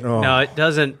you're like, no, it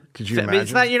doesn't. Could you fit. I mean,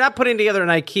 imagine? you're not putting together an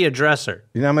IKEA dresser.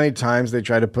 You know how many times they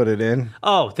try to put it in?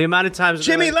 Oh, the amount of times.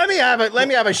 Jimmy, let me have it. Let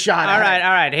me have a shot. All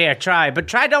right, here, try, but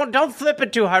don't flip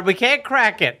it too hard. We can't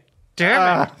crack it.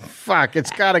 Damn it. Fuck,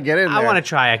 it's got to get in there. I want to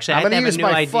try, actually. I have a new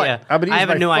idea. I have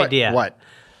a new idea. What?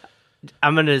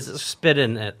 I'm going to spit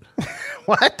in it.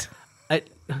 What?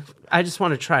 I just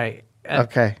want to try.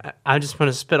 Okay. I just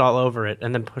want to spit all over it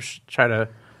and then try to.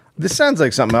 This sounds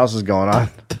like something else is going on.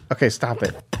 Okay, stop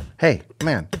it. Hey,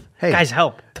 man. Hey. Guys,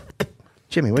 help.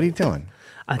 Jimmy, what are you doing?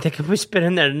 I think if we spit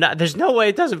in there, there's no way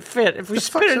it doesn't fit. If we What the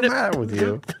spit fuck's in the it, matter with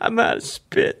you? I'm out of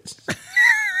spit.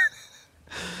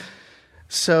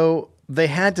 So they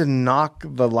had to knock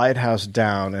the lighthouse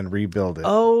down and rebuild it.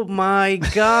 Oh my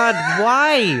God!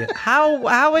 Why?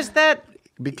 How is that?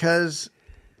 Because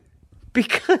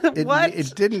Because what?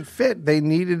 it didn't fit. They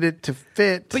needed it to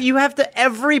fit. But you have to.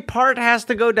 Every part has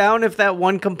to go down if that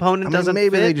one component doesn't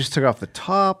maybe fit. they just took off the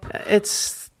top.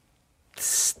 It's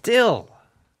still.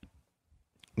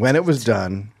 When it was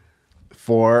done,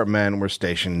 4 men were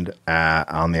stationed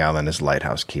on the island as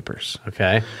lighthouse keepers.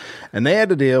 Okay. And they had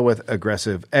to deal with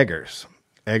aggressive eggers.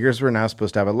 Eggers were now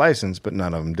supposed to have a license, but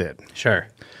none of them did. Sure.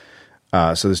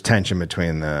 So there's tension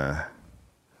between the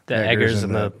Eggers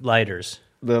and the lighters.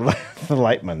 the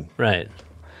lightmen. Right.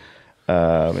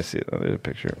 Let me see. There's a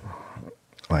picture.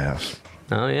 Lighthouse.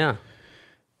 Oh yeah.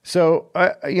 So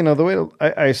the way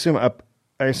I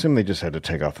assume they just had to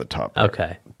take off the top. Part.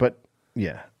 Okay. But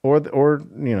yeah, or the whole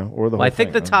Well, I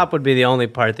think thing. the top would be the only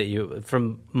part that you,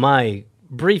 from my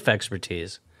brief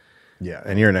expertise. Yeah,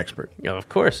 and you're an expert. Yeah, of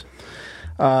course.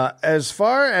 As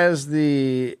far as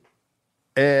the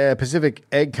Pacific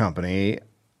Egg Company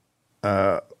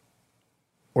were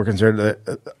concerned,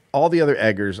 all the other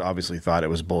eggers obviously thought it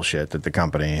was bullshit that the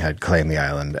company had claimed the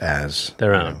island as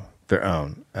Their own. Their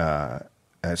own.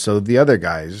 So the other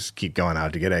guys keep going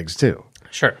out to get eggs too.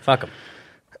 Sure. Fuck them.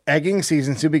 Egging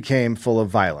season 2 became full of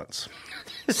violence.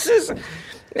 This is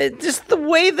just the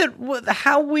way that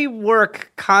how we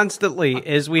work constantly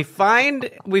is we find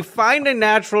a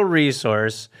natural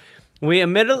resource, we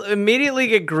immediately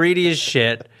get greedy as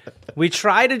shit, we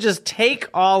try to just take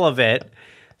all of it,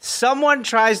 someone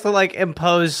tries to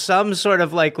impose some sort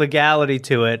of legality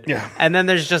to it, and then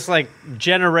there's just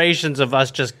generations of us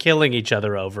just killing each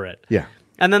other over it. Yeah.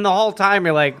 And then the whole time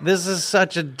you're like, this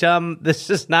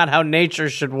is not how nature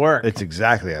should work. It's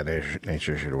exactly how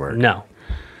nature should work. No.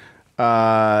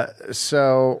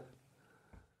 So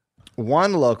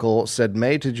one local said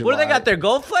May to July. What do they got there?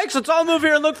 Gold flakes? Let's all move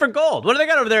here and look for gold. What do they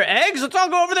got over there? Eggs? Let's all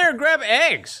go over there and grab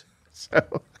eggs.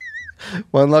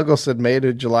 One local said May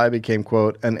to July became,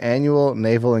 quote, an annual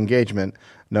naval engagement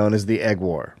known as the Egg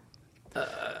War.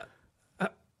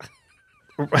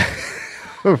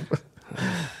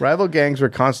 Rival gangs were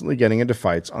constantly getting into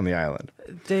fights on the island.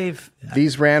 Dave.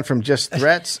 These ran from just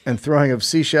threats and throwing of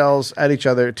seashells at each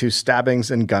other to stabbings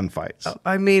and gunfights.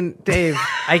 I mean, Dave,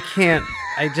 I can't.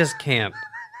 I just can't.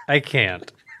 I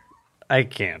can't.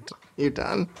 You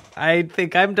done? I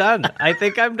think I'm done.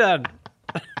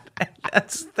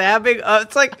 Stabbing.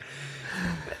 It's like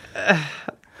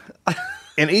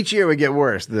And each year would get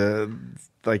worse. It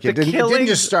didn't killing-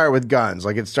 just start with guns.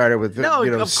 Like it started with no, of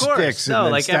course, sticks. no. And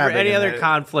then Like stabbing any and other then-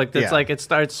 conflict, it's Yeah. like it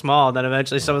starts small, and then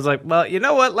eventually someone's like, "Well, you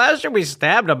know what? Last year we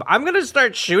stabbed him. I'm going to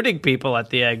start shooting people at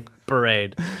the egg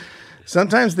parade."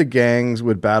 Sometimes the gangs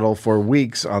would battle for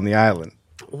weeks on the island.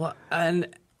 What? And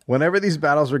Whenever these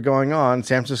battles were going on,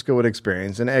 San Francisco would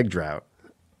experience an egg drought.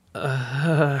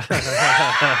 I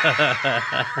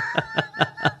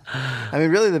mean,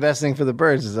 really, the best thing for the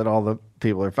birds is that all the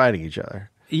people are fighting each other.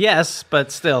 yes,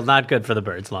 but still not good for the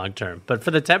birds long term. But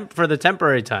for the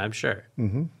temporary time, sure.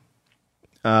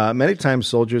 Many times,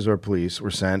 soldiers or police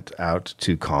were sent out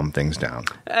to calm things down.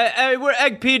 Hey, we're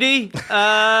Egg PD.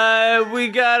 We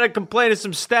got a complaint of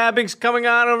some stabbings coming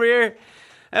on over here.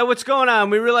 What's going on?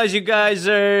 We realize you guys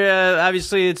are,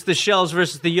 obviously it's the shells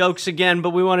versus the yolks again, but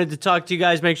we wanted to talk to you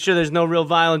guys, make sure there's no real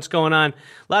violence going on. A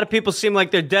lot of people seem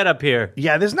like they're dead up here.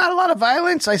 Yeah, there's not a lot of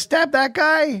violence. I stabbed that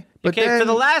guy. But Okay, then, for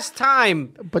the last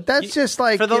time. But that's just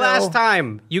like For the last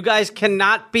time, you guys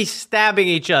cannot be stabbing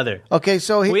each other. Okay,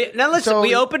 so Now listen,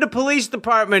 we opened a police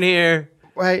department here.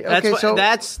 Right. That's Okay.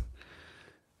 what,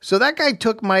 So that guy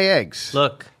took my eggs.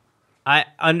 Look, I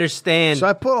understand. So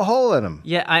I put a hole in him.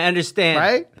 Yeah, I understand.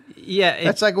 Right? Yeah,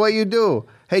 That's like what you do.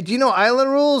 Hey, do you know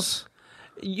island rules?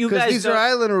 you 'cause guys these are don't-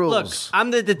 island rules. Look,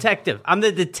 I'm the detective. I'm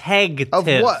the detective. Of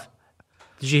what?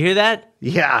 Did you hear that?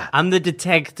 Yeah. I'm the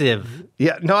detective.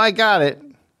 Yeah. No, I got it.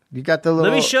 You got the little.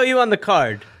 Let me show you on the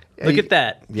card. Look at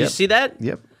that. Do you Yep. see that?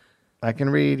 Yep. I can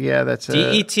read. Yeah, that's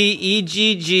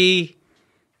DETEGG.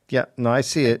 Yeah. No, I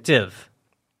see it. Tiv.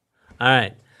 All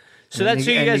right. So that's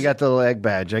who you and guys you got the little egg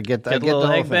badge. I get. I got get the little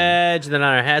whole egg thing. badge. Then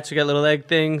on our hats, we got little egg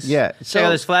things. Yeah, Check so- out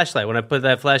this flashlight. When I put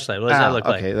that flashlight, what does that look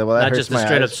like? okay, well, that Not hurts just a my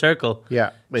straight up eyes. circle. Yeah,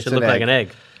 It it's should an look like egg. an egg.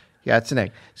 Yeah, it's an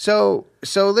egg. So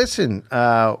listen.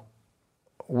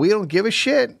 We don't give a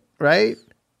shit, right?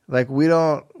 Like we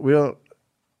don't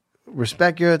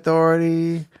respect your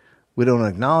authority. We don't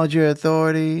acknowledge your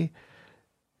authority.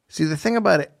 See, the thing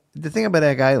about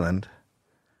Egg Island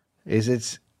is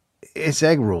it's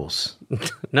egg rules.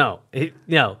 No,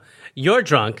 no. You're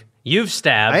drunk. You've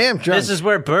stabbed. I am drunk. This is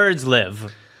where birds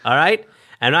live. All right?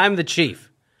 And I'm the chief.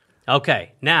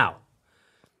 Okay, now,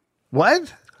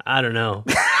 What? I don't know.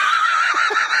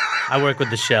 I work with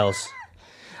the shells.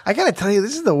 I gotta tell you,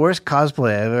 this is the worst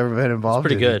cosplay I've ever been involved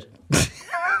Pretty in. good.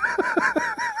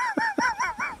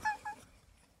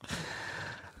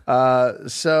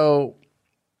 So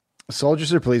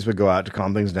soldiers or police would go out to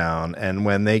calm things down, and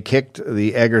when they kicked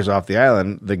the eggers off the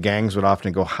island, the gangs would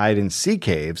often go hide in sea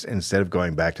caves instead of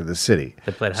going back to the city.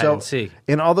 They played hide and seek.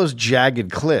 In all those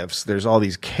jagged cliffs, there's all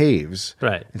these caves.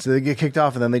 Right. And so they get kicked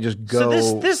off, and then they just go.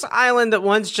 So this island that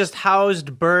once just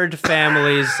housed bird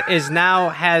families is now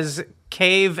has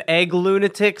cave egg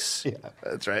lunatics Yeah,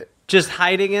 that's right. just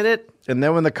hiding in it. And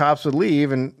then when the cops would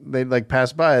leave and they'd like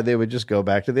pass by, they would just go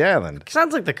back to the island.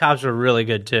 Sounds like the cops were really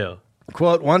good too.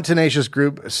 Quote, one tenacious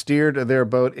group steered their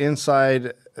boat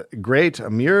inside Great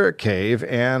Muir Cave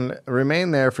and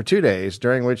remained there for 2 days,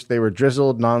 during which they were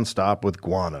drizzled nonstop with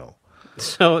guano.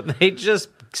 So they just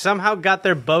somehow got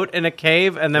their boat in a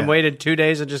cave and then waited 2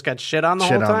 days and just got shit on the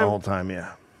Shit whole time? on the whole time,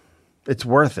 yeah. It's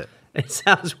worth it. It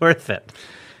sounds worth it.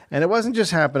 And it wasn't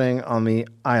just happening on the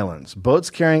islands. Boats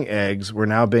carrying eggs were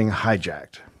now being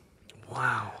hijacked.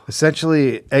 Wow.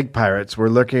 Essentially, egg pirates were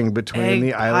lurking between Egg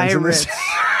the islands and the pirates.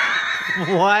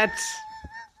 sea. What?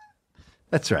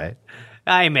 That's right.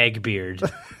 I'm Eggbeard.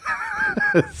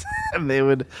 And they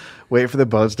would wait for the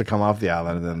boats to come off the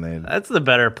island, and then they'd... That's the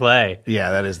better play.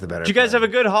 Yeah, that is the better Did you guys have a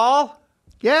good haul?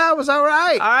 Yeah, it was all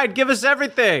right. All right, give us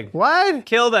everything. What?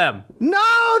 Kill them.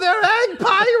 No, they're egg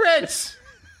pirates!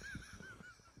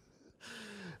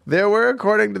 There were,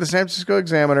 according to the San Francisco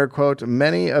Examiner, quote,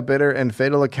 many a bitter and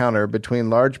fatal encounter between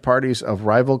large parties of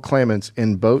rival claimants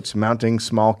in boats mounting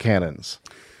small cannons.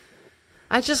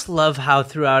 I just love how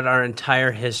throughout our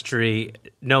entire history,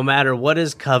 no matter what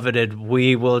is coveted,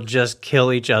 we will just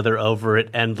kill each other over it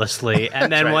endlessly.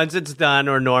 And then right. once it's done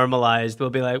or normalized, we'll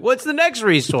be like, what's the next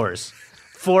resource?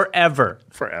 Forever.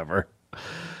 Forever.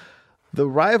 The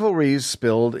rivalries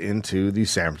spilled into the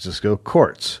San Francisco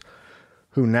courts,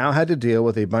 who now had to deal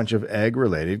with a bunch of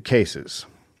egg-related cases,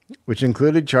 which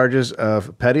included charges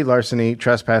of petty larceny,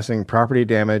 trespassing, property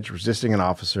damage, resisting an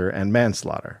officer, and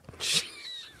manslaughter.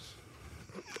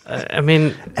 I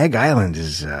mean, Egg Island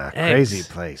is a crazy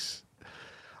place.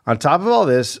 On top of all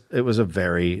this, it was a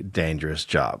very dangerous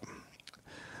job.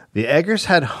 The eggers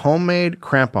had homemade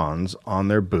crampons on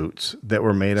their boots that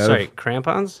were made sorry, of...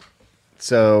 crampons?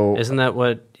 So... Isn't that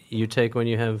what you take when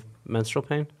you have menstrual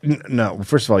pain? No,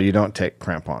 first of all, you don't take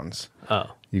crampons. Oh.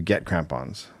 You get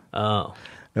crampons. Oh.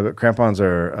 No, but crampons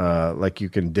are like you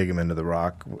can dig them into the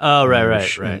rock. Oh,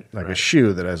 right, Like a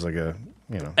shoe that has like a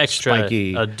Extra,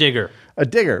 spiky a digger. a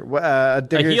digger. A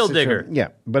digger. heel digger. Yeah,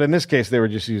 but in this case, they were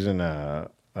just using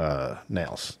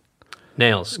nails.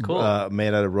 Nails. Cool.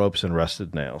 Made out of ropes and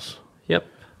rusted nails. Yep.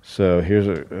 So there's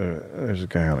a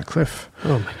guy on a cliff.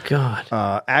 Oh my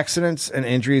God. Accidents and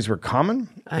injuries were common.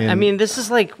 I mean, this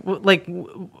is like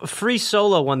Free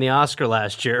Solo won the Oscar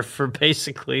last year for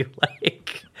basically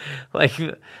like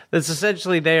that's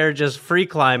essentially they are just free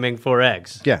climbing for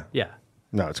eggs. Yeah. Yeah.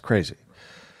 No, it's crazy.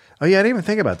 Oh yeah, I didn't even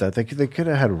think about that. They could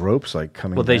have had ropes like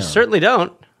coming. Well, they down. certainly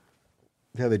don't.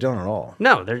 Yeah, they don't at all.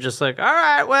 No, they're just like, all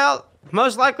right, well,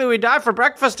 most likely we die for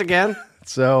breakfast again.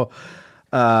 So,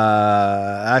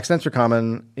 accidents were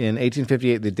common. In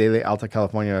 1858, the Daily Alta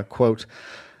California, quote,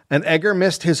 an egger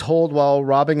missed his hold while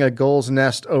robbing a gull's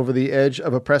nest over the edge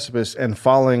of a precipice and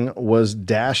falling was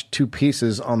dashed to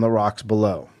pieces on the rocks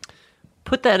below.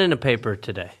 Put that in a paper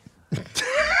today.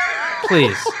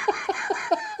 Please.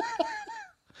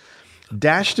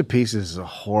 Dashed to pieces is a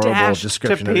horrible Dashed to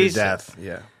description of your pieces. death.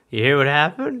 Yeah. You hear what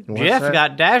happened? What's Jeff that?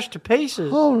 got dashed to pieces.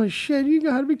 Holy shit, you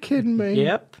gotta be kidding me.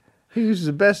 Yep. He was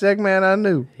the best Eggman I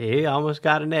knew. He almost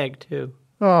got an egg, too.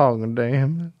 Oh,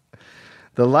 damn.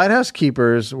 The lighthouse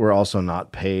keepers were also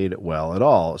not paid well at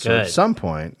all. So Good. at some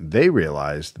point, they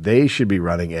realized they should be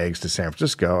running eggs to San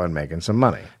Francisco and making some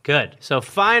money. Good. So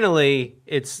finally,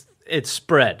 it's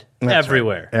spread That's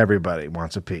everywhere. right. Everybody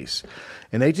wants a piece.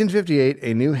 In 1858,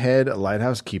 a new head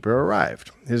lighthouse keeper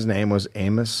arrived. His name was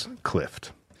Amos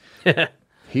Clift.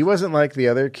 He wasn't like the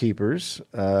other keepers.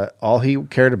 All he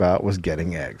cared about was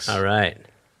getting eggs. All right.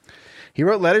 He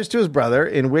wrote letters to his brother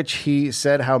in which he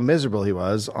said how miserable he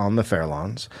was on the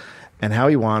Fairlawns and how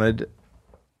he wanted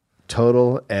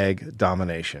total egg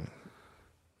domination.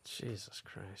 Jesus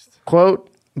Christ. Quote,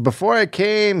 before I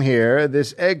came here,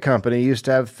 this egg company used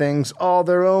to have things all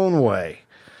their own way.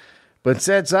 But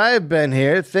since I have been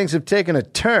here, things have taken a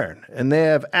turn, and they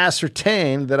have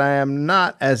ascertained that I am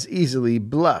not as easily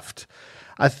bluffed.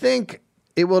 I think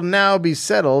it will now be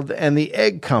settled and the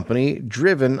egg company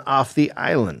driven off the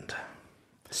island.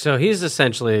 So he's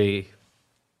essentially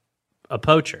a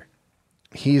poacher.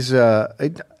 He's, I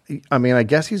mean, I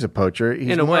guess he's a poacher. He's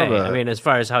In a more way. of I mean, as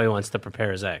far as how he wants to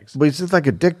prepare his eggs. but he's just like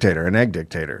a dictator, an egg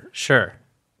dictator. Sure.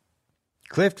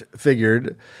 Clift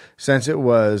figured since it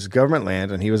was government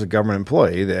land and he was a government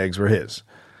employee, the eggs were his.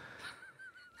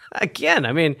 Again,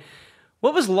 I mean,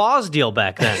 what was Law's deal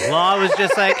back then? Law was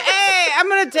just like, hey, I'm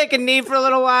going to take a knee for a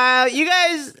little while. You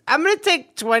guys, I'm going to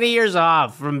take 20 years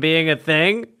off from being a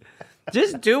thing.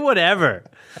 Just do whatever.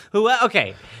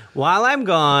 Okay, while I'm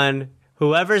gone,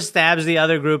 whoever stabs the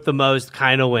other group the most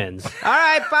kind of wins. All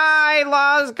right, bye.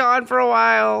 Law's gone for a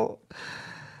while.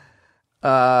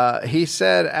 He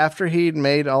said after he'd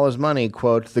made all his money,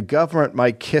 quote, the government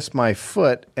might kiss my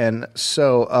foot and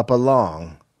sew up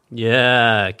along.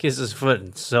 Yeah, kiss his foot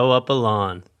and sew up a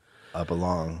lawn. Up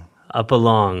along. Up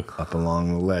along. Up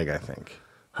along the leg, I think.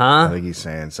 Huh? I think he's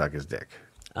saying suck his dick.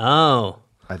 Oh.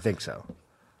 I think so.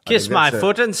 Kiss think my that's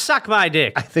foot and suck my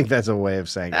dick. I think that's a way of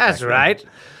saying it. That's right.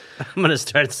 I'm going to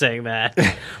start saying that.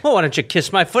 Well, why don't you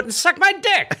kiss my foot and suck my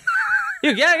dick?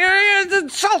 You're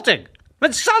insulting. I'm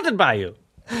insulted by you.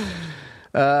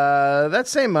 That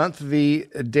same month, the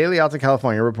Daily Alta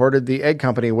California reported the egg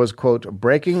company was, quote,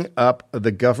 breaking up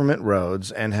the government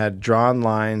roads and had drawn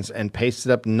lines and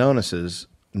pasted up notices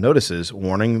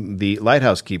warning the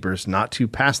lighthouse keepers not to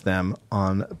pass them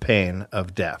on pain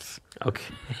of death.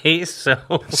 Okay, so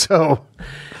So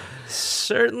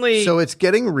certainly it's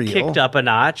getting real. kicked up a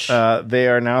notch. They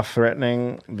are now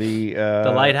threatening the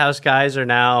lighthouse guys are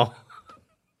now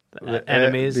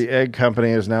enemies. The egg company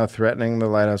is now threatening the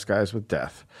lighthouse guys with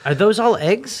death. Are those all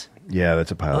eggs? Yeah,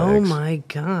 that's a pile of Oh eggs. my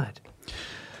God.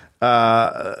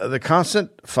 The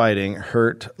constant fighting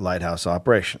hurt lighthouse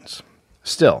operations.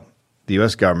 Still, the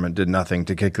U.S. government did nothing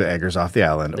to kick the eggers off the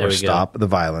island There or we go. stop the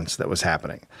violence that was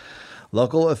happening.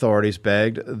 Local authorities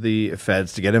begged the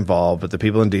feds to get involved, but the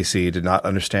people in D.C. did not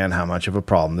understand how much of a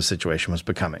problem the situation was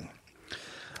becoming.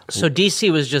 So DC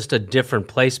was just a different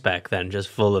place back then, just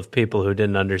full of people who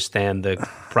didn't understand the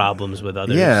problems with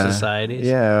other societies.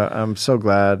 Yeah, I'm so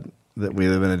glad that we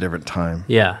live in a different time.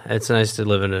 Yeah, it's nice to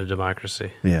live in a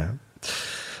democracy. Yeah.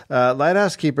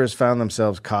 Lighthouse keepers found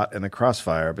themselves caught in a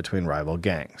crossfire between rival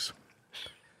gangs.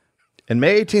 In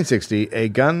May 1860, a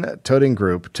gun-toting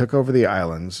group took over the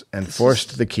islands and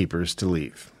forced the keepers to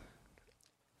leave.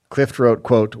 Clift wrote,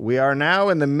 quote, we are now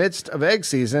in the midst of egg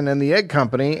season and the egg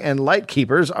company and light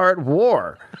keepers are at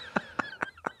war.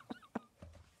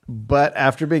 But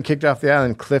after being kicked off the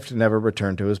island, Clift never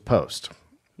returned to his post.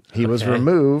 He was Okay.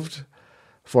 removed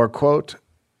for, quote,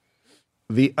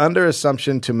 the under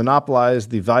assumption to monopolize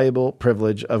the valuable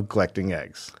privilege of collecting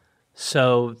eggs.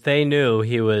 So they knew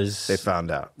he was. They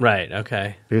found out. Right.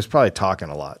 Okay. He was probably talking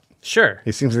a lot. Sure.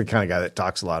 He seems like the kind of guy that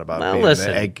talks a lot about Well, being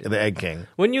listen. the egg king.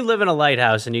 When you live in a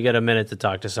lighthouse and you get a minute to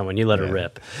talk to someone, you let it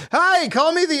rip. Hi,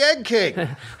 call me the egg king.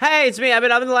 Hey, it's me. I've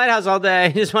been up in the lighthouse all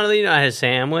day. Just want to let you know I had a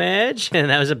sandwich, and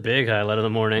that was a big highlight of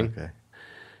the morning. Okay.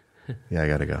 Yeah, I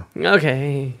gotta go.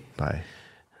 Okay. Bye.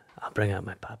 I'll bring out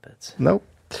my puppets. Nope.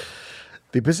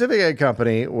 The Pacific Egg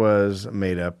Company was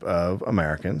made up of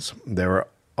Americans. There were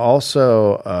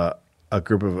also a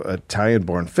group of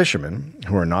Italian-born fishermen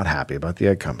who were not happy about the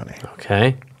egg company.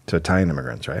 Okay. So Italian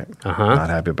immigrants, right? Uh-huh. Not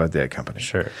happy about the egg company.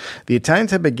 Sure. The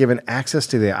Italians had been given access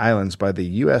to the islands by the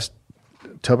U.S.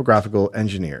 topographical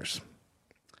engineers.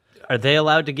 Are they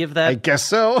allowed to give that? I guess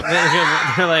so.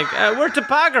 They're like, we're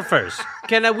topographers.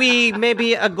 Can we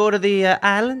maybe go to the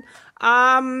island?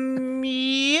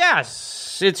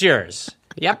 Yes, it's yours.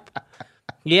 Yep.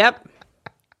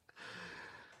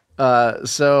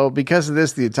 So because of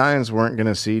this, the Italians weren't going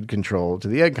to cede control to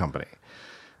the egg company.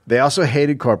 They also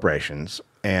hated corporations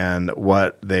and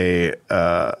what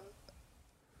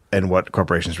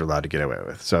corporations were allowed to get away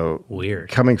with. So Weird.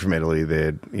 Coming from Italy,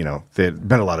 they'd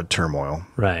been a lot of turmoil.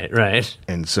 Right.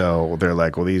 And so they're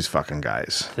like, well, these fucking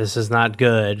guys. This is not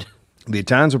good. The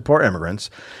Italians were poor immigrants,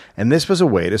 and this was a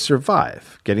way to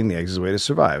survive. Getting the eggs is a way to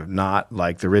survive, not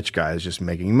like the rich guys just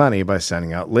making money by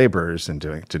sending out laborers and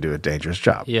to do a dangerous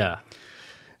job. Yeah.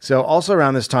 So also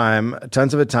around this time,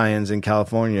 tons of Italians in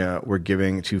California were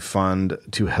giving to fund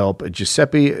to help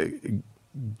Giuseppe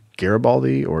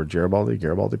Garibaldi probably,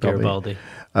 Garibaldi.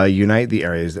 unite the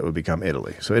areas that would become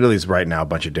Italy. So Italy's right now a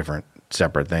bunch of different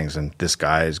separate things, and this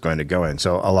guy is going to go in.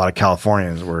 So a lot of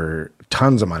Californians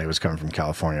tons of money was coming from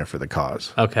California for the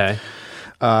cause. Okay.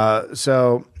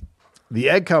 So the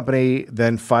egg company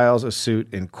then files a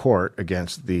suit in court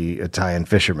against the Italian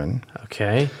fishermen.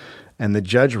 Okay. And the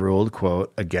judge ruled,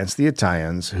 quote, against the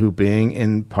Italians who, being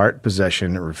in part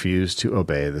possession, refused to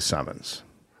obey the summons.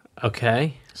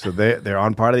 Okay. So they're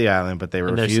on part of the island, but they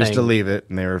they're refused to saying- leave it,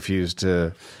 and they refused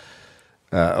to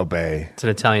obey. It's an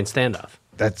Italian standoff.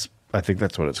 I think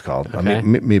that's what it's called. Okay. A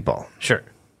meatball. Sure.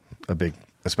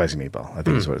 A spicy meatball, I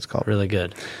think is what it's called. Really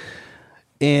good.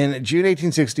 In June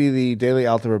 1860, the Daily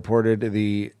Alta reported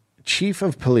the chief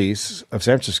of police of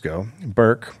San Francisco,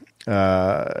 Burke,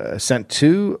 sent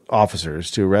 2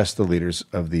 officers to arrest the leaders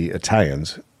of the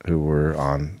Italians who were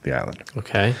on the island.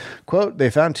 Okay. Quote, they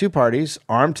found 2 parties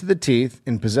armed to the teeth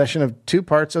in possession of 2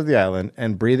 parts of the island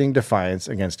and breathing defiance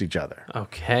against each other.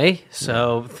 Okay.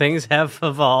 So things have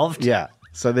evolved. Yeah.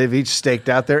 So they've each staked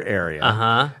out their area.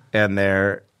 Uh-huh. And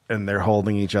they're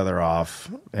holding each other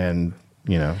off, and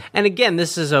And again,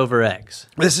 this is over eggs.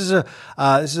 It's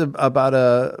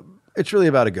really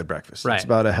about a good breakfast. Right. It's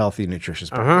about a healthy, nutritious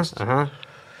breakfast.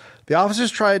 The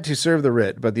officers tried to serve the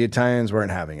writ, but the Italians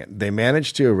weren't having it. They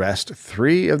managed to arrest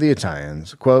 3 of the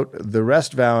Italians, quote, the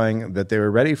rest vowing that they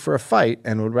were ready for a fight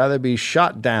and would rather be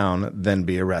shot down than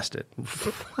be arrested.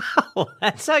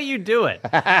 That's how you do it.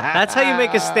 That's how you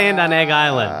make a stand on Egg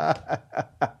Island.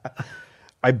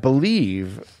 I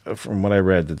believe, from what I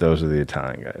read, that those are the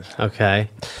Italian guys. Okay.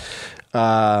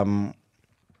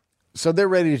 So they're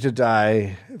ready to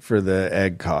die for the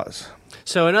egg cause.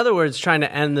 So in other words, trying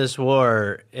to end this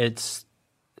war, it's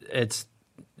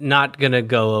not going to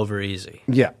go over easy.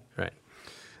 Yeah. Right.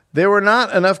 There were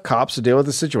not enough cops to deal with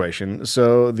the situation,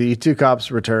 so the 2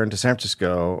 cops returned to San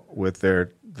Francisco with the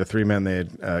 3 men they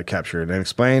had captured and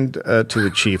explained to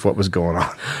the chief what was going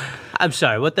on. I'm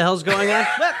sorry, what the hell's going on?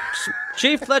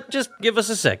 Chief, just give us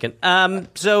a second.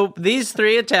 So these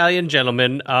 3 Italian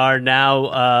gentlemen are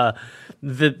now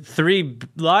the 3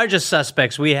 largest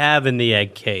suspects we have in the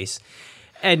egg case.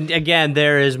 And again,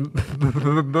 there is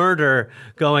murder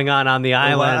going on the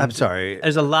island. I'm sorry.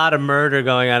 There's a lot of murder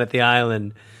going on at the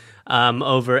island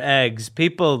over eggs.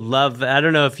 People love, I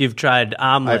don't know if you've tried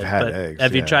omelets. I've had eggs,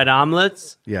 Have you yeah. tried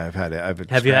omelets? Yeah, I've had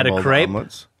it. Have you had a scrambled crepe?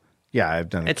 omelets. Yeah, I've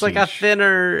done It's like a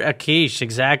quiche,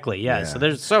 exactly. Yeah. Yeah. So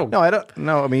there's so No, I don't.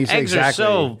 No, I mean, you say eggs exactly. are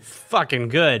so fucking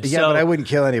good. Yeah, so, but I wouldn't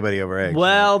kill anybody over eggs.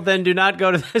 Well, then do not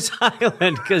go to this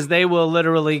island because they will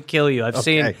literally kill you. I've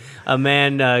seen a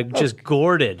man just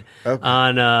gourded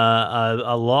on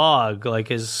a log, like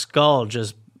his skull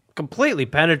just completely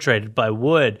penetrated by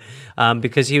wood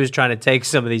because he was trying to take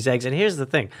some of these eggs. And here's the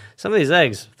thing. Some of these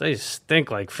eggs, they stink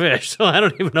like fish, so I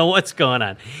don't even know what's going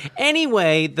on.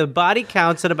 Anyway, the body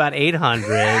counts at about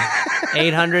 800.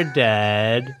 800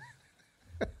 dead.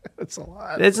 That's a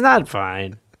lot. It's not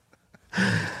fine.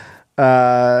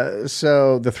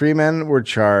 So the three men were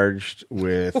charged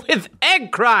with With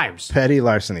egg crimes. petty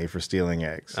larceny for stealing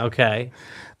eggs. Okay.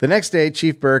 The next day,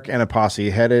 Chief Burke and a posse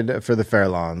headed for the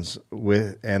Fairlawns,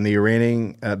 and the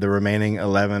remaining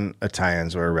 11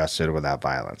 Italians were arrested without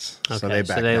violence. So Okay, they so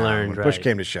backed they down. learned, When push right.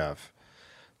 came to shove,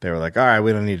 they were like, all right,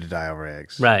 we don't need to die over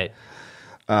eggs. Right.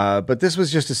 But this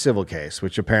was just a civil case,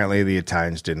 which apparently the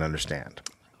Italians didn't understand.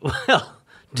 Well,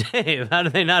 Dave, how do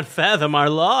they not fathom our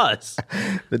laws?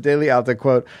 The Daily Alta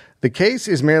quote, "The case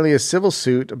is merely a civil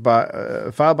suit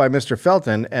filed by Mr.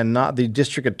 Felton and not the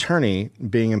district attorney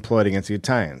being employed against the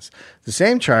Italians. The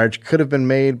same charge could have been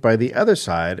made by the other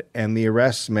side and the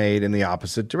arrests made in the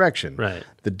opposite direction. Right.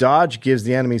 The dodge gives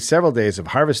the enemy several days of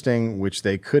harvesting, which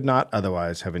they could not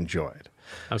otherwise have enjoyed."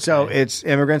 So it's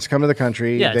immigrants come to the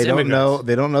country. Yeah, it's they don't know. immigrants.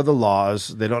 They don't know the laws.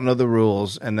 They don't know the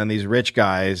rules. And then these rich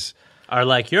guys, Are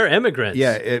like, you're immigrants.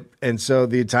 and so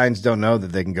the Italians don't know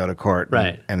that they can go to court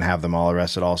Right. and have them all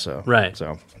arrested also. Right.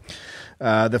 So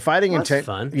the fighting Well, that's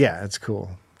fun. Yeah, it's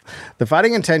cool. The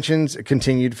fighting intentions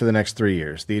continued for the next 3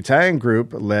 years. The Italian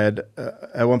group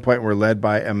at one point were led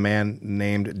by a man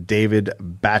named David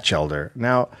Batchelder.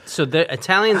 Now, So the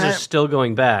Italians are still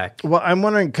going back. well, I'm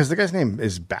wondering, because the guy's name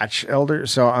is Batchelder,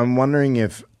 so I'm wondering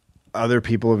if other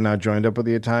people have now joined up with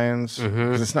the Italians,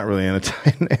 because it's not really an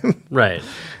Italian name. Right.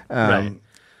 Right.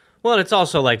 Well, and it's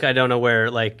also like, I don't know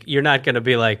where, like, you're not going to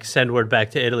be like, send word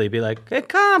back to Italy, be like, hey,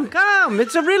 come,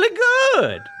 it's a really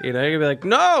good. You know, you're going to be like,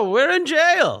 no, we're in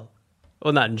jail.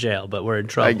 Well, not in jail, but we're in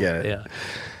trouble. I get it.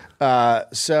 Yeah.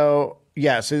 So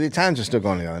the Italians are still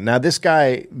going on. Now, this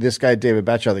guy, David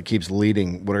Batchelder, keeps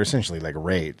leading what are essentially like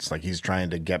raids. Like he's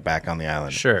trying to get back on the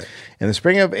island. Sure. In the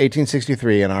spring of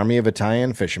 1863, an army of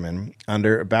Italian fishermen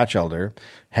under Batchelder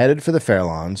headed for the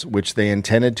Fairlawns, which they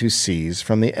intended to seize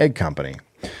from the Egg Company.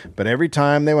 But every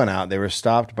time they went out, they were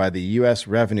stopped by the U.S.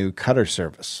 Revenue Cutter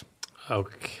Service. Oh,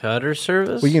 cutter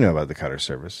service? Well, you know about the Cutter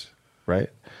Service, right?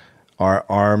 Our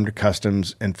armed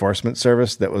customs enforcement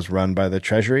service that was run by the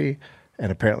Treasury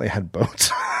and apparently had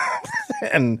boats.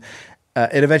 And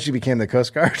it eventually became the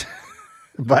Coast Guard.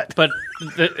 But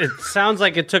it sounds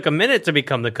like it took a minute to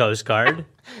become the Coast Guard.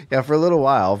 yeah, for a little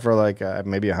while, for like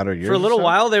maybe 100 years. For a little or so.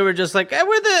 while, they were just like, hey,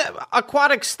 we're the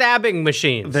aquatic stabbing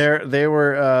machines. They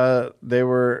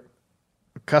were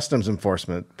customs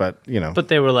enforcement, but But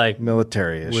they were like,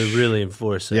 military-ish. we're really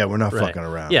enforcing. Yeah, we're not Right. fucking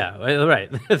around. Yeah, right.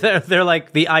 they're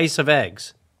like the ice of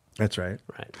eggs. That's right.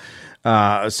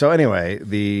 Right. So anyway,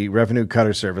 the Revenue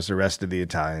Cutter Service arrested the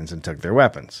Italians and took their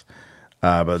weapons.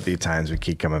 But the Italians would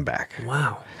keep coming back.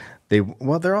 Wow.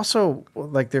 They're also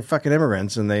like they're fucking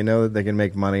immigrants, and they know that they can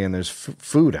make money, and there's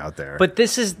food out there. But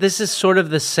this is sort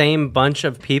of the same bunch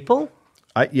of people?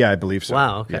 I believe so.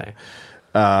 Wow, okay.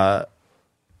 Yeah.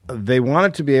 They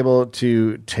wanted to be able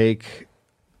to take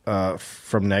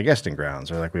from Nagesting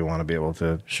grounds, or like we want to be able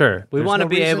to. Sure. We There's want to no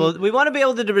be reason-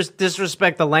 able to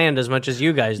disrespect the land as much as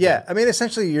you guys do. Yeah, I mean,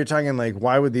 essentially, you're talking like,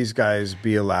 why would these guys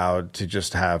be allowed to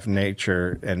just have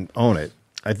nature and own it?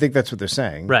 I think that's what they're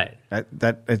saying. Right.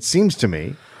 That it seems to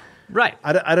me. Right.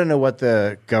 I don't know what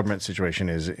the government situation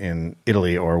is in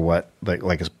Italy or what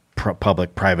like is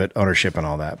public private ownership and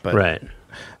all that, but Right.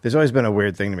 there's always been a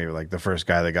weird thing to me where like the first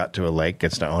guy that got to a lake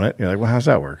gets to own it. You're like, well, how's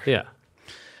that work? Yeah.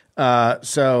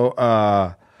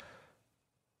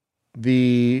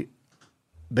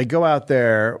 They go out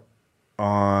there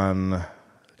on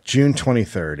June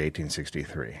 23rd,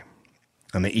 1863.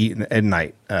 And they eat at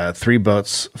night. 3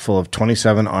 boats full of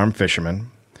 27 armed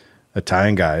fishermen,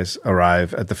 Italian guys,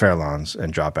 arrive at the Fairlawns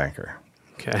and drop anchor.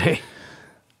 Okay.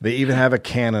 They even have a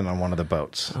cannon on one of the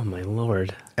boats. Oh, my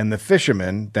Lord. And the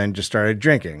fishermen then just started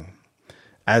drinking,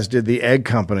 as did the egg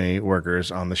company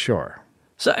workers on the shore.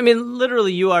 So, I mean,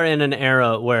 literally, you are in an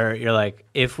era where you're like,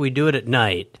 if we do it at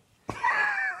night,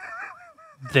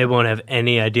 they won't have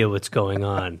any idea what's going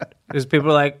on. Because people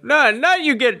are like, no, now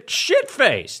you get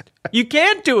shit-faced. You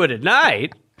can't do it at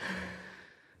night.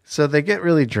 So they get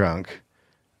really drunk,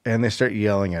 and they start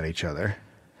yelling at each other,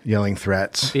 yelling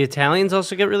threats. The Italians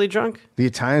also get really drunk? The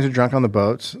Italians are drunk on the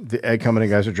boats. The egg company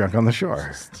guys are drunk on the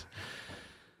shore.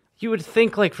 You would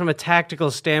think, like, from a tactical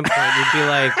standpoint, you'd be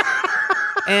like,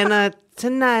 and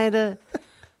tonight,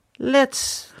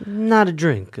 let's not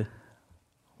drink.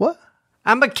 What?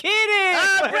 I'm a kidding.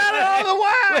 I brought it all the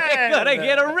way. We're gonna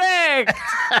get erect.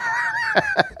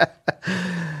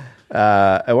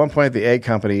 At one point, the egg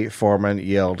company foreman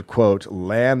yelled, quote,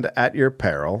 "Land at your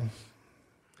peril."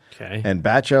 Okay. And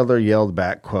Batchelder yelled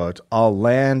back, quote, "I'll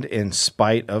land in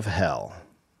spite of hell."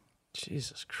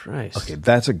 Jesus Christ. Okay,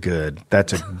 that's a good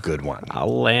one.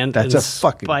 I'll land That's in a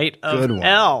fucking spite of good one.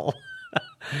 hell.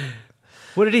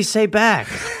 What did he say back?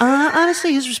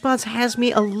 Honestly, his response has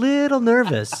me a little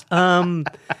nervous.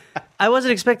 I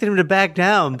wasn't expecting him to back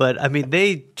down, but I mean,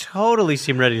 they totally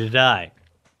seem ready to die.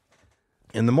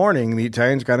 In the morning, the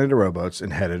Italians got into rowboats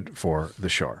and headed for the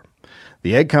shore.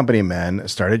 The egg company men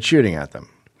started shooting at them.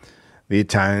 The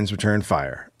Italians returned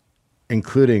fire,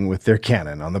 including with their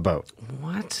cannon on the boat.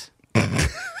 What?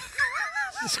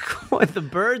 The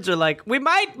birds are like, we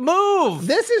might move.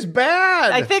 This is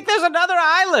bad. I think there's another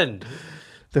island.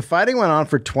 The fighting went on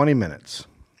for 20 minutes.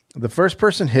 The first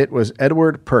person hit was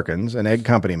Edward Perkins, an egg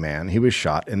company man. He was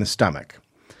shot in the stomach.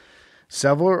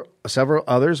 Several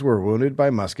others were wounded by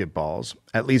musket balls.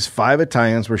 At least 5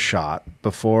 Italians were shot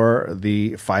before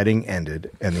the fighting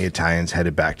ended, and the Italians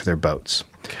headed back to their boats.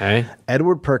 Okay.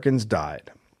 Edward Perkins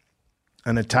died.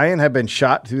 An Italian had been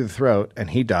shot through the throat,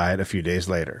 and he died a few days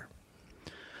later.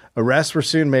 Arrests were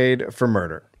soon made for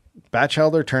murder.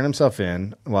 Batchelder turned himself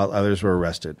in while others were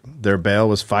arrested. Their bail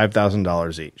was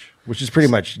 $5,000 each, which is pretty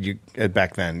much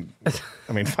back then.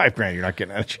 I mean, $5,000 you're not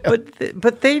getting out of jail.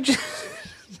 But they just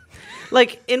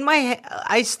like in my head,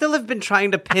 I still have been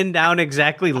trying to pin down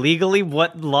exactly legally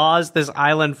what laws this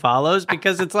island follows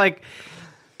because it's like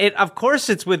of course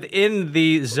it's within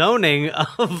the zoning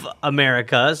of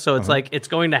America, so it's like it's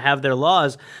going to have their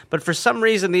laws, but for some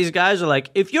reason these guys are like,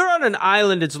 if you're on an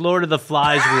island, it's Lord of the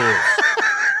Flies rules.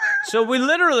 So we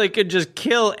literally could just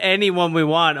kill anyone we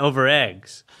want over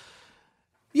eggs.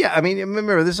 Yeah, I mean,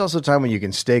 remember, this is also a time when you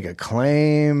can stake a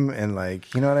claim and,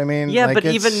 like, you know what I mean? Yeah, like, but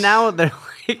even now, they're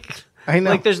like... I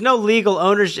know. Like, there's no legal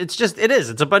ownership. It's just,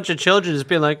 it's a bunch of children just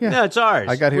being like, yeah, it's ours.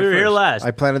 I got here We were here first. last.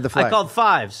 I planted the flag. I called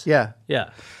fives. Yeah. Yeah.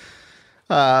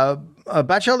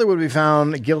 Batchelder would be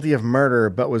found guilty of murder,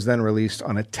 but was then released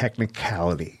on a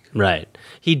technicality. Right.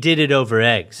 He did it over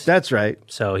eggs. That's right.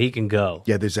 So he can go.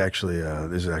 Yeah, there's actually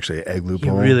an egg He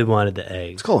loophole. really wanted the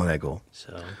eggs. It's called an egg hole.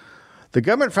 So, The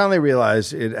government finally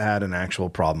realized it had an actual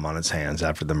problem on its hands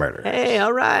after the murder. hey,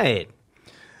 all right.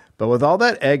 But with all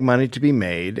that egg money to be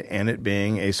made and it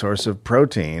being a source of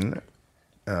protein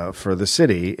for the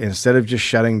city, instead of just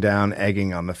shutting down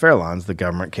egging on the Fairlawns, the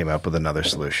government came up with another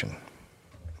solution.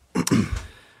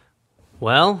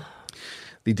 Well,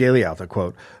 The Daily Alpha,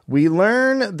 quote, "We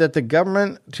learn that the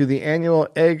government, to the annual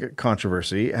egg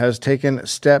controversy, has taken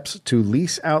steps to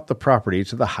lease out the property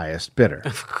to the highest bidder.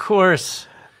 of course.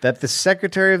 That the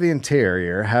Secretary of the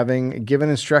Interior, having given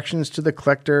instructions to the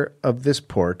collector of this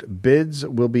port, bids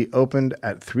will be opened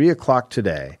at 3 o'clock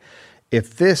today.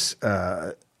 If this,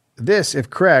 if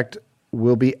correct,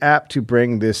 will be apt to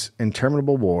bring this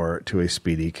interminable war to a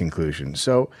speedy conclusion."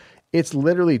 So it's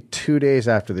literally 2 days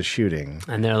after the shooting.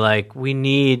 And they're like, we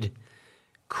need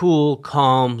cool,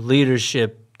 calm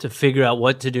leadership to figure out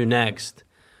what to do next.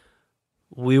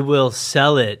 We will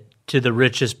sell it to the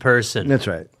richest person. That's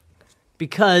right.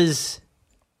 Because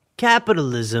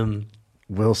capitalism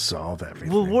We'll solve everything.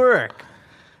 will work.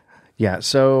 Yeah,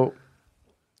 so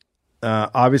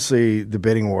obviously the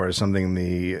bidding war is something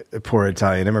the poor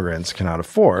Italian immigrants cannot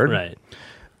afford. Right.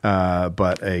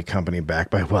 But a company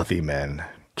backed by wealthy men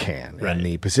can. Right. And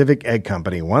the Pacific Egg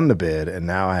Company won the bid and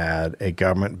now had a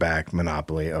government-backed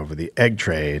monopoly over the egg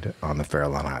trade on the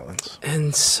Farallon Islands.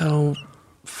 And so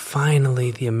finally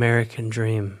the American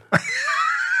dream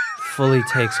fully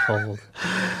takes hold.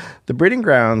 The breeding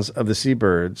grounds of the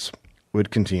seabirds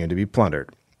would continue to be plundered,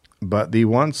 but the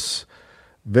once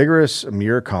vigorous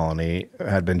Muir colony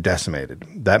had been decimated.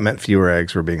 That meant fewer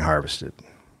eggs were being harvested.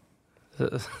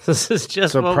 This is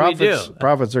just So what profits we do.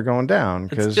 profits are going down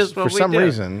because just what for we some do.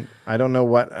 reason I don't know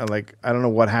what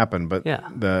happened, but Yeah.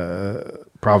 the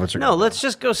profits are No, going let's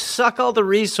just go suck all the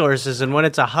resources, and when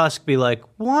it's a husk, be like,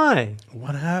 why? down.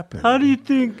 What happened? How do you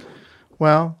think?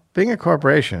 Well, being a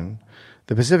corporation,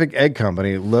 the Pacific Egg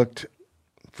Company looked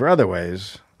for other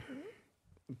ways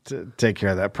to take care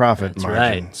of that profit That's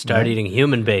margin. right. Start eating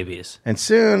human babies. And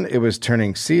soon it was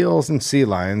turning seals and sea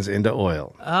lions into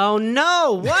oil. Oh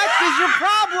no! What is your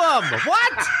problem?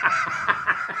 What?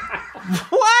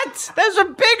 What? Those are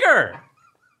bigger.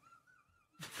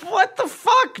 What the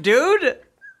fuck, dude?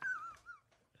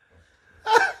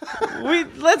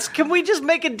 Can we just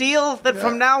make a deal that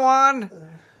from now on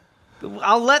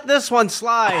I'll let this one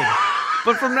slide.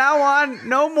 But from now on,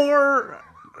 no more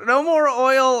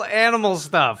oil animal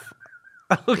stuff.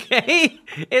 Okay?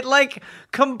 It like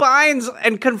combines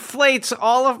and conflates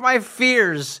all of my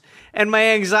fears and my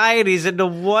anxieties into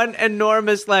one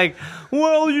enormous like,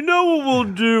 well, you know what we'll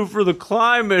do for the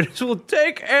climate is we'll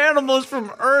take animals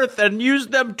from Earth and use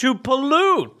them to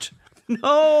pollute.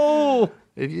 No.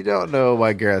 If you don't know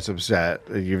why Garrett's upset,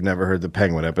 you've never heard the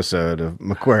penguin episode of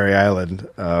Macquarie Island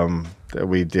that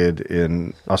we did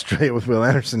in Australia with Will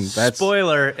Anderson. That's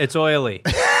Spoiler, it's oily.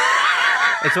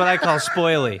 It's what I call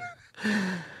spoily.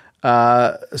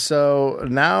 so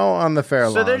now on the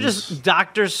Farallons. So they're just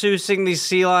Dr. Seussing these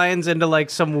sea lions into like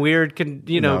some weird,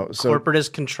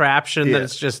 corporatist contraption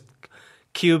that's just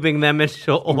cubing them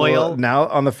into oil. Well, now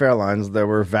on the Farallons, there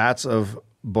were vats of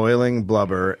boiling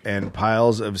blubber and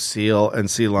piles of seal and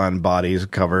sea lion bodies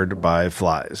covered by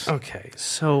flies. Okay,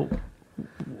 so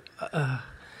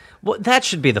that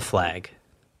should be the flag.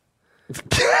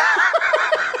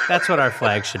 That's what our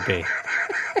flag should be.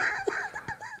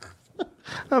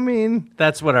 I mean,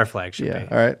 that's what our flag should be. All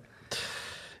right.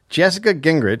 Jessica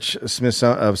Gingrich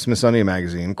of Smithsonian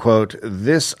Magazine, quote,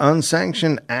 "This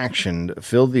unsanctioned action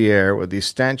filled the air with the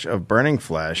stench of burning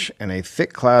flesh and a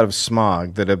thick cloud of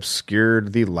smog that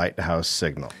obscured the lighthouse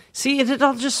signal." See, it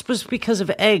all just was because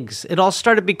of eggs. It all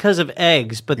started because of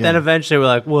eggs, but then eventually we're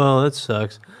like, well, that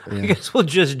sucks. I guess we'll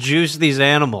just juice these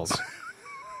animals.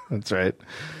 That's right.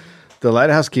 The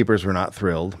lighthouse keepers were not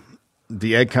thrilled.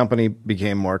 The egg company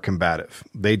became more combative.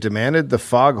 They demanded the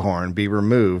foghorn be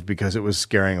removed because it was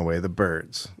scaring away the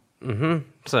birds. Mm-hmm.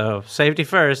 So, safety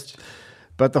first.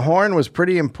 But the horn was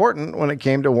pretty important when it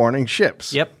came to warning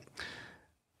ships. Yep.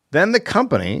 Then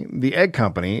the egg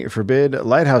company, forbid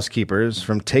lighthouse keepers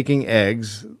from taking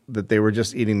eggs that they were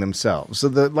just eating themselves. So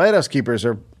the lighthouse keepers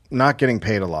are not getting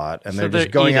paid a lot, and they're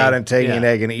just going out and taking an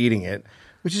egg and eating it,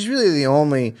 which is really the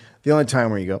only time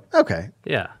where you go, okay.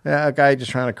 Yeah. A guy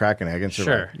just trying to crack an egg and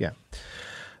survive. Sure.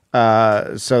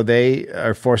 Yeah. So they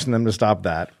are forcing them to stop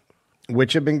that,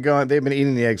 which they've been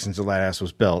eating the eggs since the lighthouse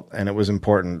was built, and it was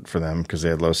important for them because they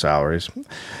had low salaries.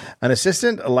 An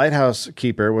assistant lighthouse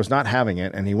keeper was not having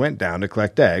it, and he went down to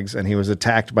collect eggs, and he was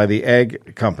attacked by the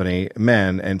egg company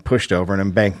men and pushed over an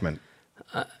embankment.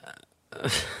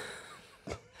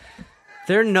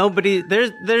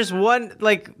 There's one,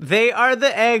 like, they are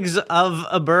the eggs of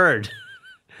a bird.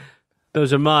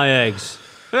 Those are my eggs.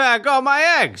 Yeah, go my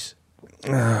eggs.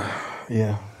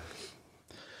 Yeah.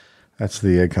 That's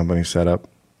the egg company setup.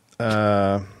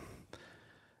 Finally,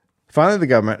 the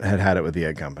government had it with the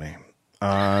egg company.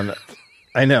 I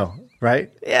know,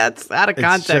 right? Yeah, it's out of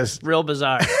context. Real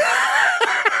bizarre.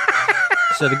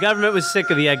 So the government was sick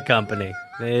of the egg company.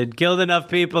 They had killed enough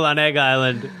people on Egg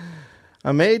Island.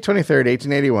 On May 23rd,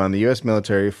 1881, the U.S.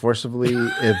 military forcibly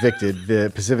evicted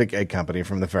the Pacific Egg Company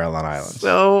from the Farallon Islands.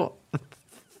 So,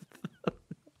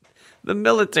 the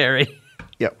military.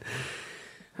 Yep.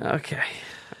 Okay.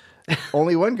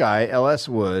 Only one guy, L.S.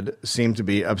 Wood, seemed to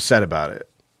be upset about it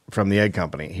from the egg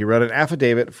company. He wrote an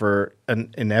affidavit for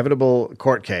an inevitable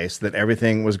court case that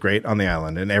everything was great on the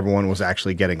island and everyone was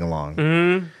actually getting along.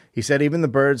 Mm-hmm. He said even the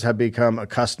birds had become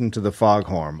accustomed to the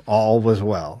foghorn. All was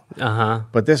well. Uh-huh.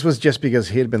 But this was just because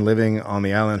he had been living on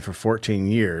the island for 14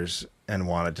 years and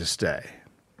wanted to stay.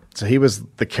 So he was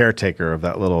the caretaker of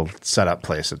that little setup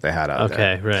place that they had out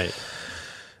there. Okay, right.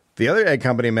 The other egg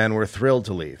company men were thrilled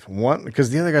to leave. One, because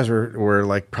the other guys were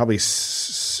like probably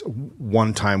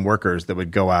one-time workers that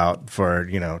would go out for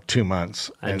 2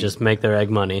 months and just make their egg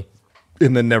money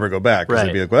and then never go back. Because right.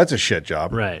 they'd be like, well, that's a shit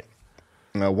job. Right.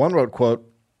 One wrote, quote,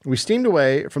 "We steamed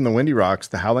away from the windy rocks,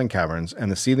 the howling caverns,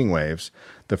 and the seething waves,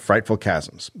 the frightful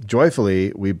chasms.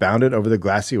 Joyfully, we bounded over the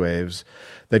glassy waves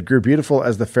that grew beautiful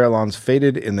as the Farallons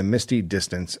faded in the misty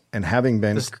distance, and having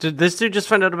been..." This dude just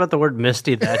found out about the word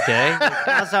misty that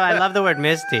day. Also, I love the word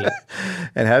misty.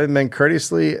 "And having been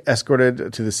courteously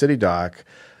escorted to the city dock,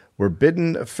 were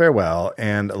bidden farewell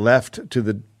and left to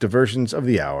the diversions of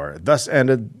the hour. Thus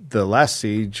ended the last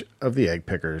siege of the egg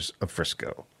pickers of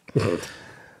Frisco."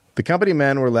 The company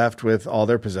men were left with all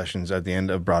their possessions at the end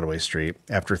of Broadway Street.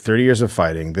 After 30 years of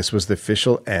fighting, this was the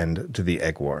official end to the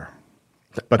egg war.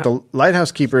 But the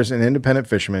lighthouse keepers and independent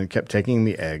fishermen kept taking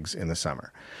the eggs in the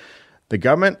summer. The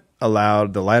government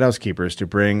allowed the lighthouse keepers to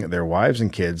bring their wives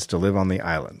and kids to live on the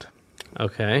island.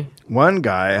 Okay. One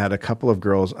guy had a couple of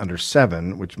girls under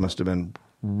 7, which must have been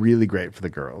really great for the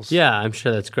girls. Yeah, I'm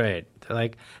sure that's great. They're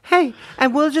like, hey,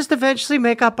 and we'll just eventually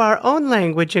make up our own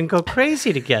language and go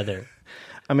crazy together.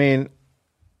 I mean,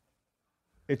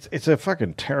 it's a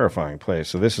fucking terrifying place.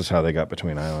 So this is how they got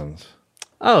between islands.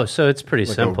 Oh, so it's pretty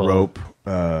Like simple. a rope.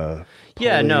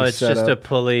 Yeah, no, it's just a setup.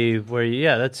 pulley where,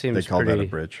 that seems They call pretty... that a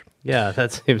bridge. Yeah,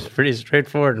 that seems pretty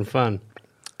straightforward and fun.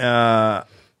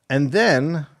 And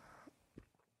then,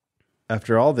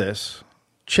 after all this,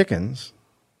 chickens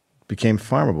became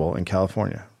farmable in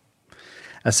California.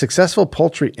 A successful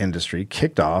poultry industry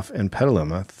kicked off in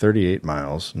Petaluma, 38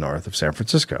 miles north of San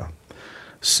Francisco.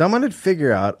 Someone had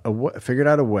figured out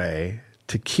a way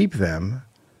to keep them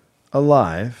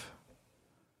alive,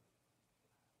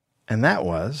 and that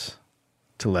was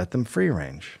to let them free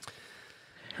range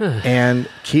and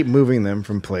keep moving them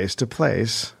from place to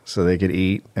place so they could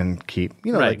eat and keep,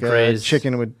 Right, like a graze.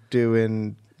 chicken would do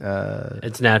in.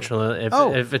 It's natural.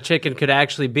 If a chicken could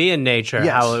actually be in nature,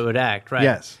 Yes. how it would act, right?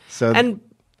 Yes. So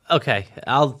Okay,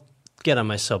 I'll get on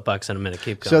my soapbox in a minute.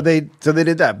 Keep going. So they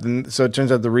did that. And so it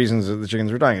turns out the reasons that the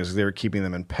chickens were dying is they were keeping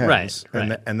them in pens,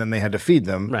 Right. and then they had to feed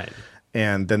them, Right.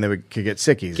 And then could get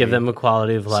sick easy. Give them a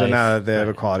quality of life. So now they have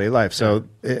a quality of life. So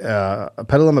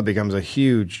Petaluma becomes a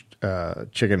huge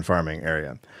chicken farming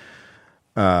area.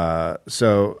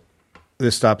 So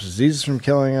this stops diseases from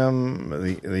killing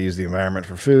them. They use the environment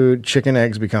for food. Chicken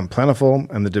eggs become plentiful,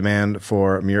 and the demand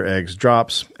for Muir eggs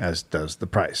drops, as does the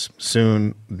price.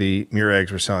 Soon, the Muir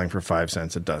eggs were selling for 5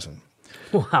 cents a dozen.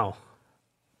 Wow.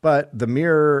 But the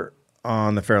Muir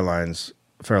on the Farallons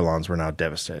were now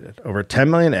devastated. Over 10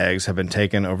 million eggs have been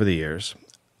taken over the years.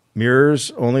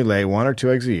 Muirs only lay 1 or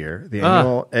 2 eggs a year. The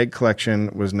annual egg collection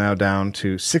was now down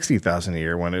to 60,000 a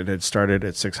year when it had started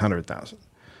at 600,000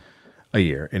 a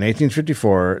year. In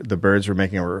 1854, the birds were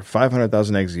making over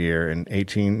 500,000 eggs a year. In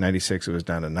 1896, it was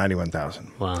down to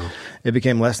 91,000. Wow. It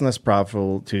became less and less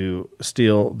profitable to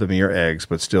steal the Muir eggs,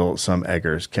 but still some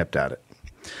eggers kept at it.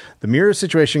 The Muir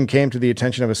situation came to the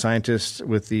attention of a scientist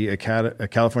with the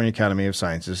California Academy of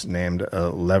Sciences named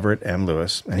Leverett M.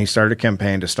 Lewis, and he started a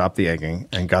campaign to stop the egging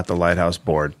and got the Lighthouse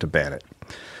Board to ban it.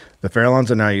 The Farallons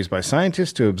are now used by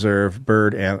scientists to observe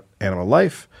bird and animal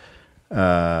life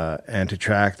and to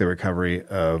track the recovery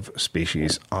of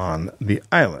species on the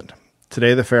island.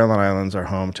 Today, the Farallon Islands are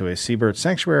home to a seabird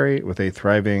sanctuary with a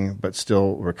thriving but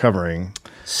still recovering.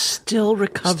 Still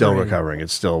recovering. Still recovering.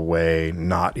 It's still way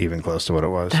not even close to what it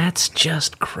was. That's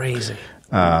just crazy.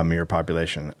 Muir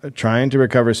population. Trying to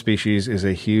recover species is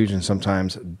a huge and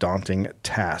sometimes daunting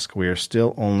task. We are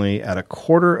still only at a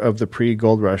quarter of the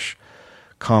pre-Gold Rush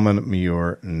common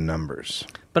Muir numbers.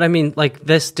 But I mean, like,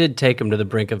 this did take him to the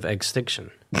brink of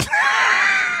extinction.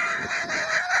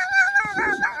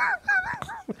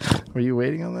 Were you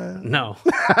waiting on that? No.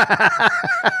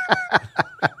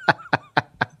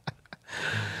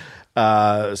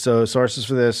 So sources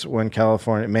for this,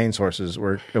 main sources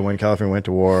were When California Went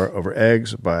to War Over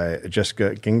Eggs by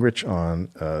Jessica Gingrich on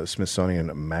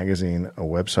Smithsonian Magazine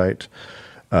website.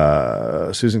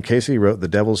 Susan Casey wrote The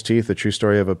Devil's Teeth, a true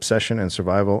story of obsession and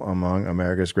survival among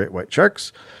America's great white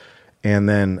sharks. And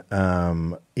then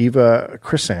Eva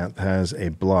Chrysanth has a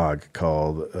blog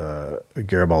called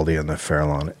Garibaldi and the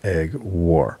Farallon Egg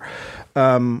War.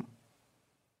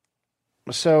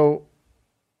 So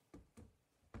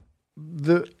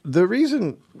the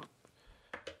reason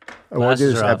I want to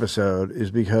do this episode is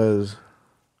because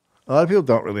a lot of people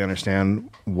don't really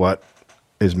understand what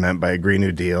is meant by a Green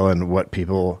New Deal and what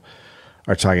people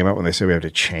are talking about when they say we have to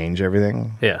change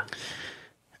everything. Yeah.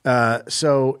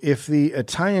 So if the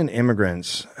Italian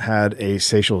immigrants had a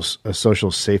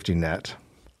social safety net,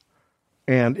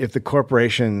 and if the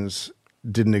corporations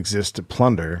didn't exist to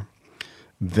plunder,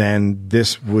 then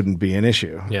this wouldn't be an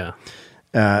issue. Yeah.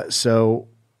 So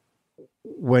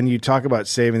when you talk about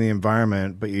saving the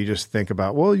environment, but you just think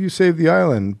about, well, you save the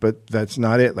island, but that's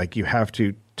not it. Like, you have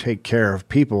to take care of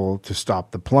people to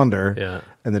stop the plunder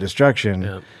and the destruction.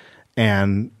 Yeah.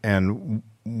 And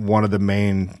one of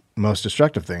the most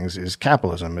destructive things is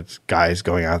capitalism. It's guys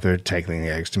going out there taking the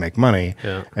eggs to make money,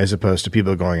 as opposed to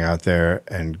people going out there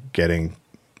and getting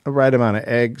a right amount of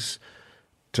eggs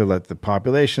to let the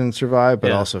population survive,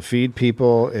 but also feed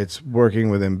people. It's working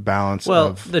within balance.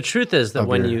 Well, the truth is that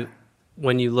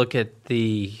when you look at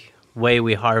the way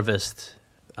we harvest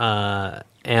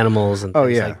animals and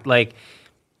things like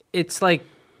it's like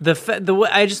the way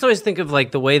I just always think of,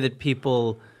 like, the way that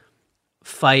people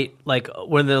fight, like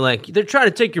when they're trying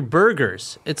to take your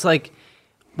burgers. It's like,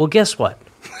 well, guess what?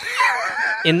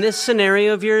 In this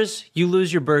scenario of yours, you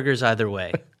lose your burgers either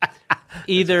way.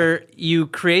 Either you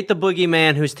create the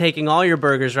boogeyman who's taking all your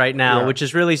burgers right now, which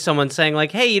is really someone saying,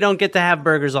 like, hey, you don't get to have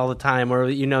burgers all the time, or,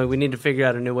 we need to figure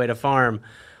out a new way to farm,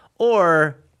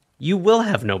 or you will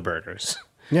have no burgers.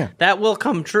 Yeah. That will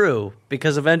come true,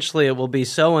 because eventually it will be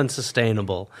so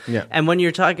unsustainable. Yeah. And when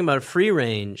you're talking about free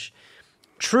range,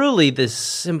 truly the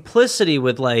simplicity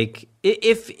with, like,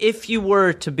 if you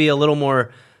were to be a little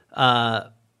more,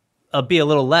 be a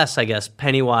little less, I guess,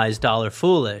 penny wise, dollar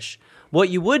foolish, What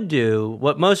you would do,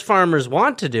 what most farmers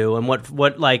want to do, and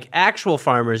what like actual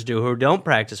farmers do who don't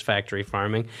practice factory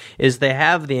farming, is they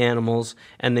have the animals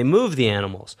and they move the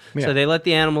animals. Yeah. So they let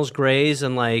the animals graze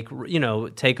and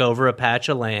take over a patch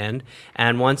of land.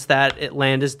 And once that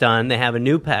land is done, they have a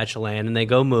new patch of land and they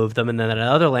go move them. And then that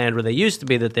other land where they used to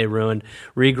be that they ruined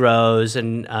regrows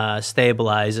and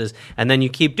stabilizes. And then you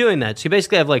keep doing that. So you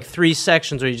basically have like 3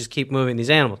 sections where you just keep moving these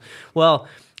animals. Well,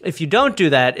 if you don't do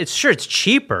that, it's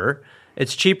cheaper.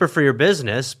 It's cheaper for your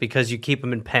business because you keep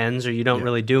them in pens or you don't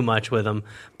really do much with them.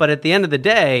 But at the end of the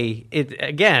day,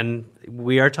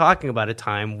 we are talking about a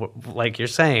time, like you're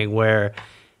saying, where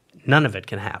none of it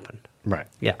can happen. Right.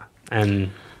 Yeah.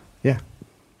 And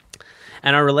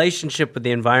our relationship with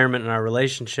the environment and our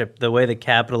relationship, the way that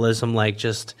capitalism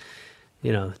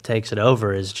takes it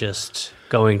over is just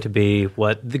going to be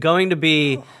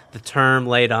the term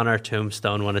laid on our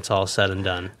tombstone when it's all said and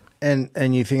done.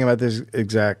 And you think about this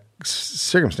exact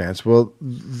circumstance. Well,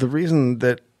 the reason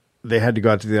that they had to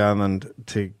go out to the island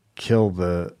to kill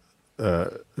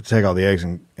take all the eggs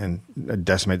and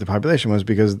decimate the population was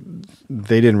because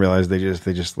they didn't realize they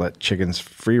just let chickens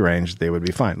free range, they would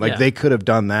be fine. They could have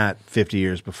done that 50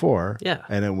 years before,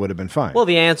 and it would have been fine. Well,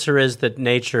 the answer is that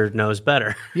nature knows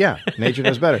better. Yeah, nature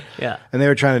knows better. Yeah. And they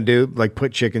were trying to do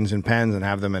put chickens in pens and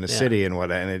have them in a city and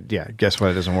guess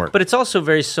what? It doesn't work. But it's also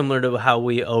very similar to how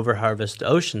we overharvest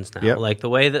oceans now. Yep. Like the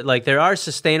way that there are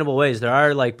sustainable ways. There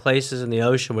are places in the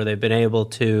ocean where they've been able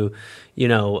to,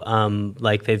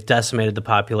 they've decimated the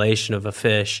population of a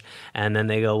fish, and then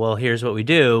they go, well, here's what we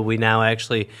do. We now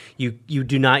actually you're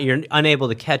unable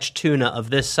to catch tuna of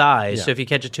this size. Yeah. So if you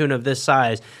catch a tuna of this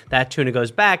size, that tuna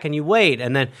goes back, and you wait,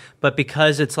 but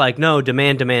because it's no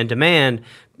demand,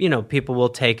 people will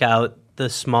take out the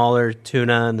smaller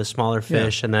tuna and the smaller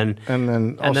fish, and then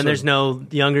there's no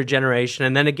younger generation,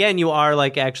 and then again you are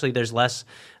there's less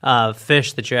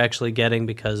fish that you're actually getting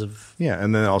because of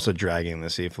and then also dragging the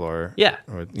seafloor.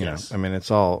 Yes. I mean,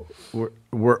 it's all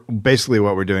we're basically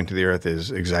what we're doing to the earth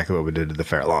is exactly what we did to the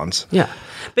Farallones. Yeah,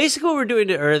 basically what we're doing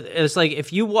to Earth is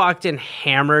if you walked in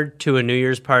hammered to a New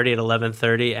Year's party at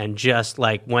 11:30 and just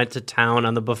went to town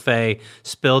on the buffet,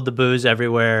 spilled the booze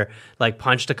everywhere,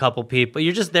 punched a couple people.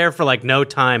 You're just there for no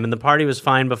time, and the party was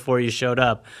fine before you showed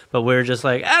up, but we're just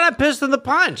and I pissed in the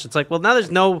punch. It's well, now there's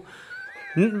no,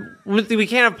 we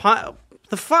can't have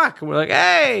the fuck. We're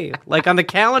hey, on the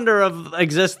calendar of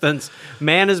existence,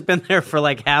 man has been there for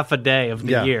half a day of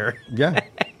the year. Yeah,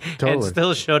 totally. And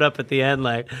still showed up at the end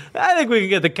I think we can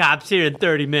get the cops here in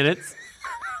 30 minutes.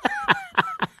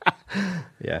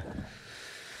 Yeah.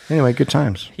 Anyway, good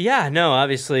times. Yeah, no,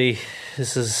 obviously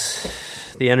this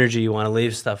is the energy you want to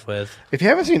leave stuff with. If you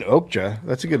haven't seen Okja,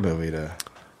 that's a good movie to.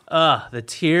 The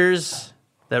tears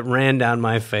that ran down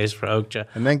my face for Okja.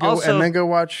 And then go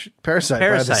watch Parasite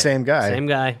by the same guy. Same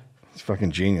guy. It's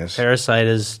fucking genius. Parasite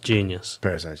is genius.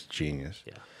 Parasite's genius.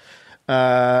 Yeah.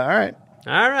 All right.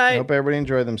 All right. Hope everybody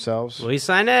enjoyed themselves. We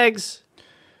sign eggs.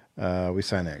 We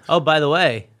sign eggs. Oh, by the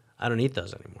way, I don't eat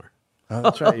those anymore. Oh,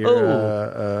 that's right.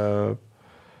 You're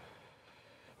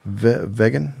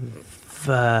vegan?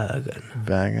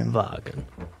 Vegan.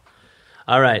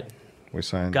 All right. We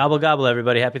signed. Gobble, gobble,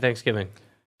 everybody. Happy Thanksgiving.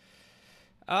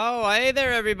 Oh, hey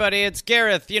there, everybody. It's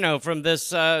Gareth, from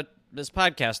this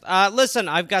podcast. Listen,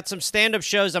 I've got some stand-up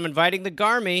shows I'm inviting the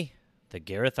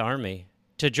Gareth Army,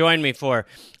 to join me for.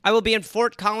 I will be in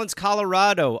Fort Collins,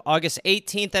 Colorado, August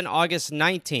 18th and August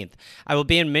 19th. I will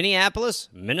be in Minneapolis,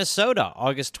 Minnesota,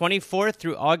 August 24th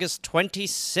through August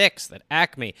 26th at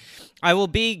Acme. I will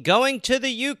be going to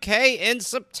the UK in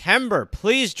September.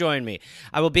 Please join me.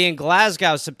 I will be in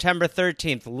Glasgow, September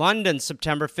 13th, London,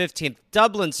 September 15th,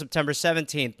 Dublin, September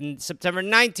 17th, and September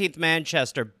 19th,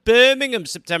 Manchester, Birmingham,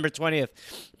 September 20th,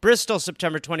 Bristol,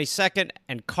 September 22nd,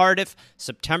 and Cardiff,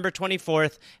 September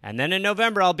 24th. And then in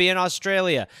November, I'll be in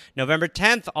Australia. November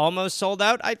 10th, almost sold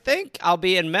out, I think. I'll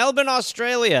be in Melbourne,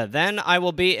 Australia. Then I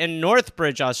will be in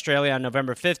Northbridge, Australia on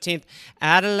November 15th.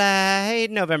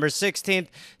 Adelaide, November 16th.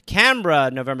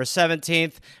 Canberra, November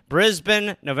 17th.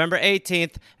 Brisbane, November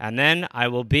 18th. And then I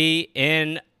will be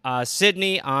in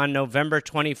Sydney on November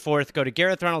 24th. Go to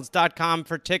GarethReynolds.com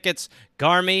for tickets.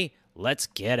 Garmy, let's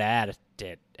get at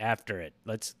it after it.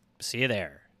 Let's see you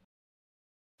there.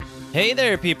 Hey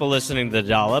there, people listening to The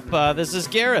Dollop. This is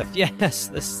Gareth. Yes,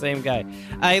 this same guy.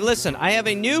 I have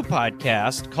a new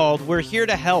podcast called We're Here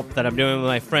to Help that I'm doing with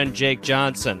my friend Jake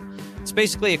Johnson. It's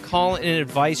basically a call-in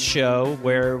advice show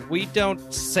where we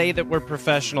don't say that we're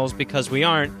professionals because we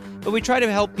aren't, but we try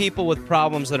to help people with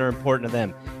problems that are important to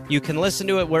them. You can listen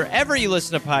to it wherever you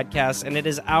listen to podcasts, and it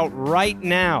is out right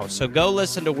now. So go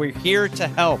listen to We're Here to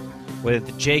Help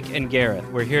with Jake and Gareth.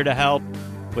 We're here to help.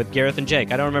 with Gareth and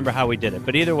Jake. I don't remember how we did it,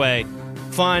 but either way,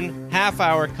 fun. Half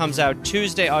Hour comes out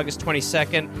Tuesday, August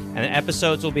 22nd, and the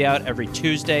episodes will be out every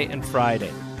Tuesday and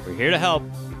Friday. We're here to help.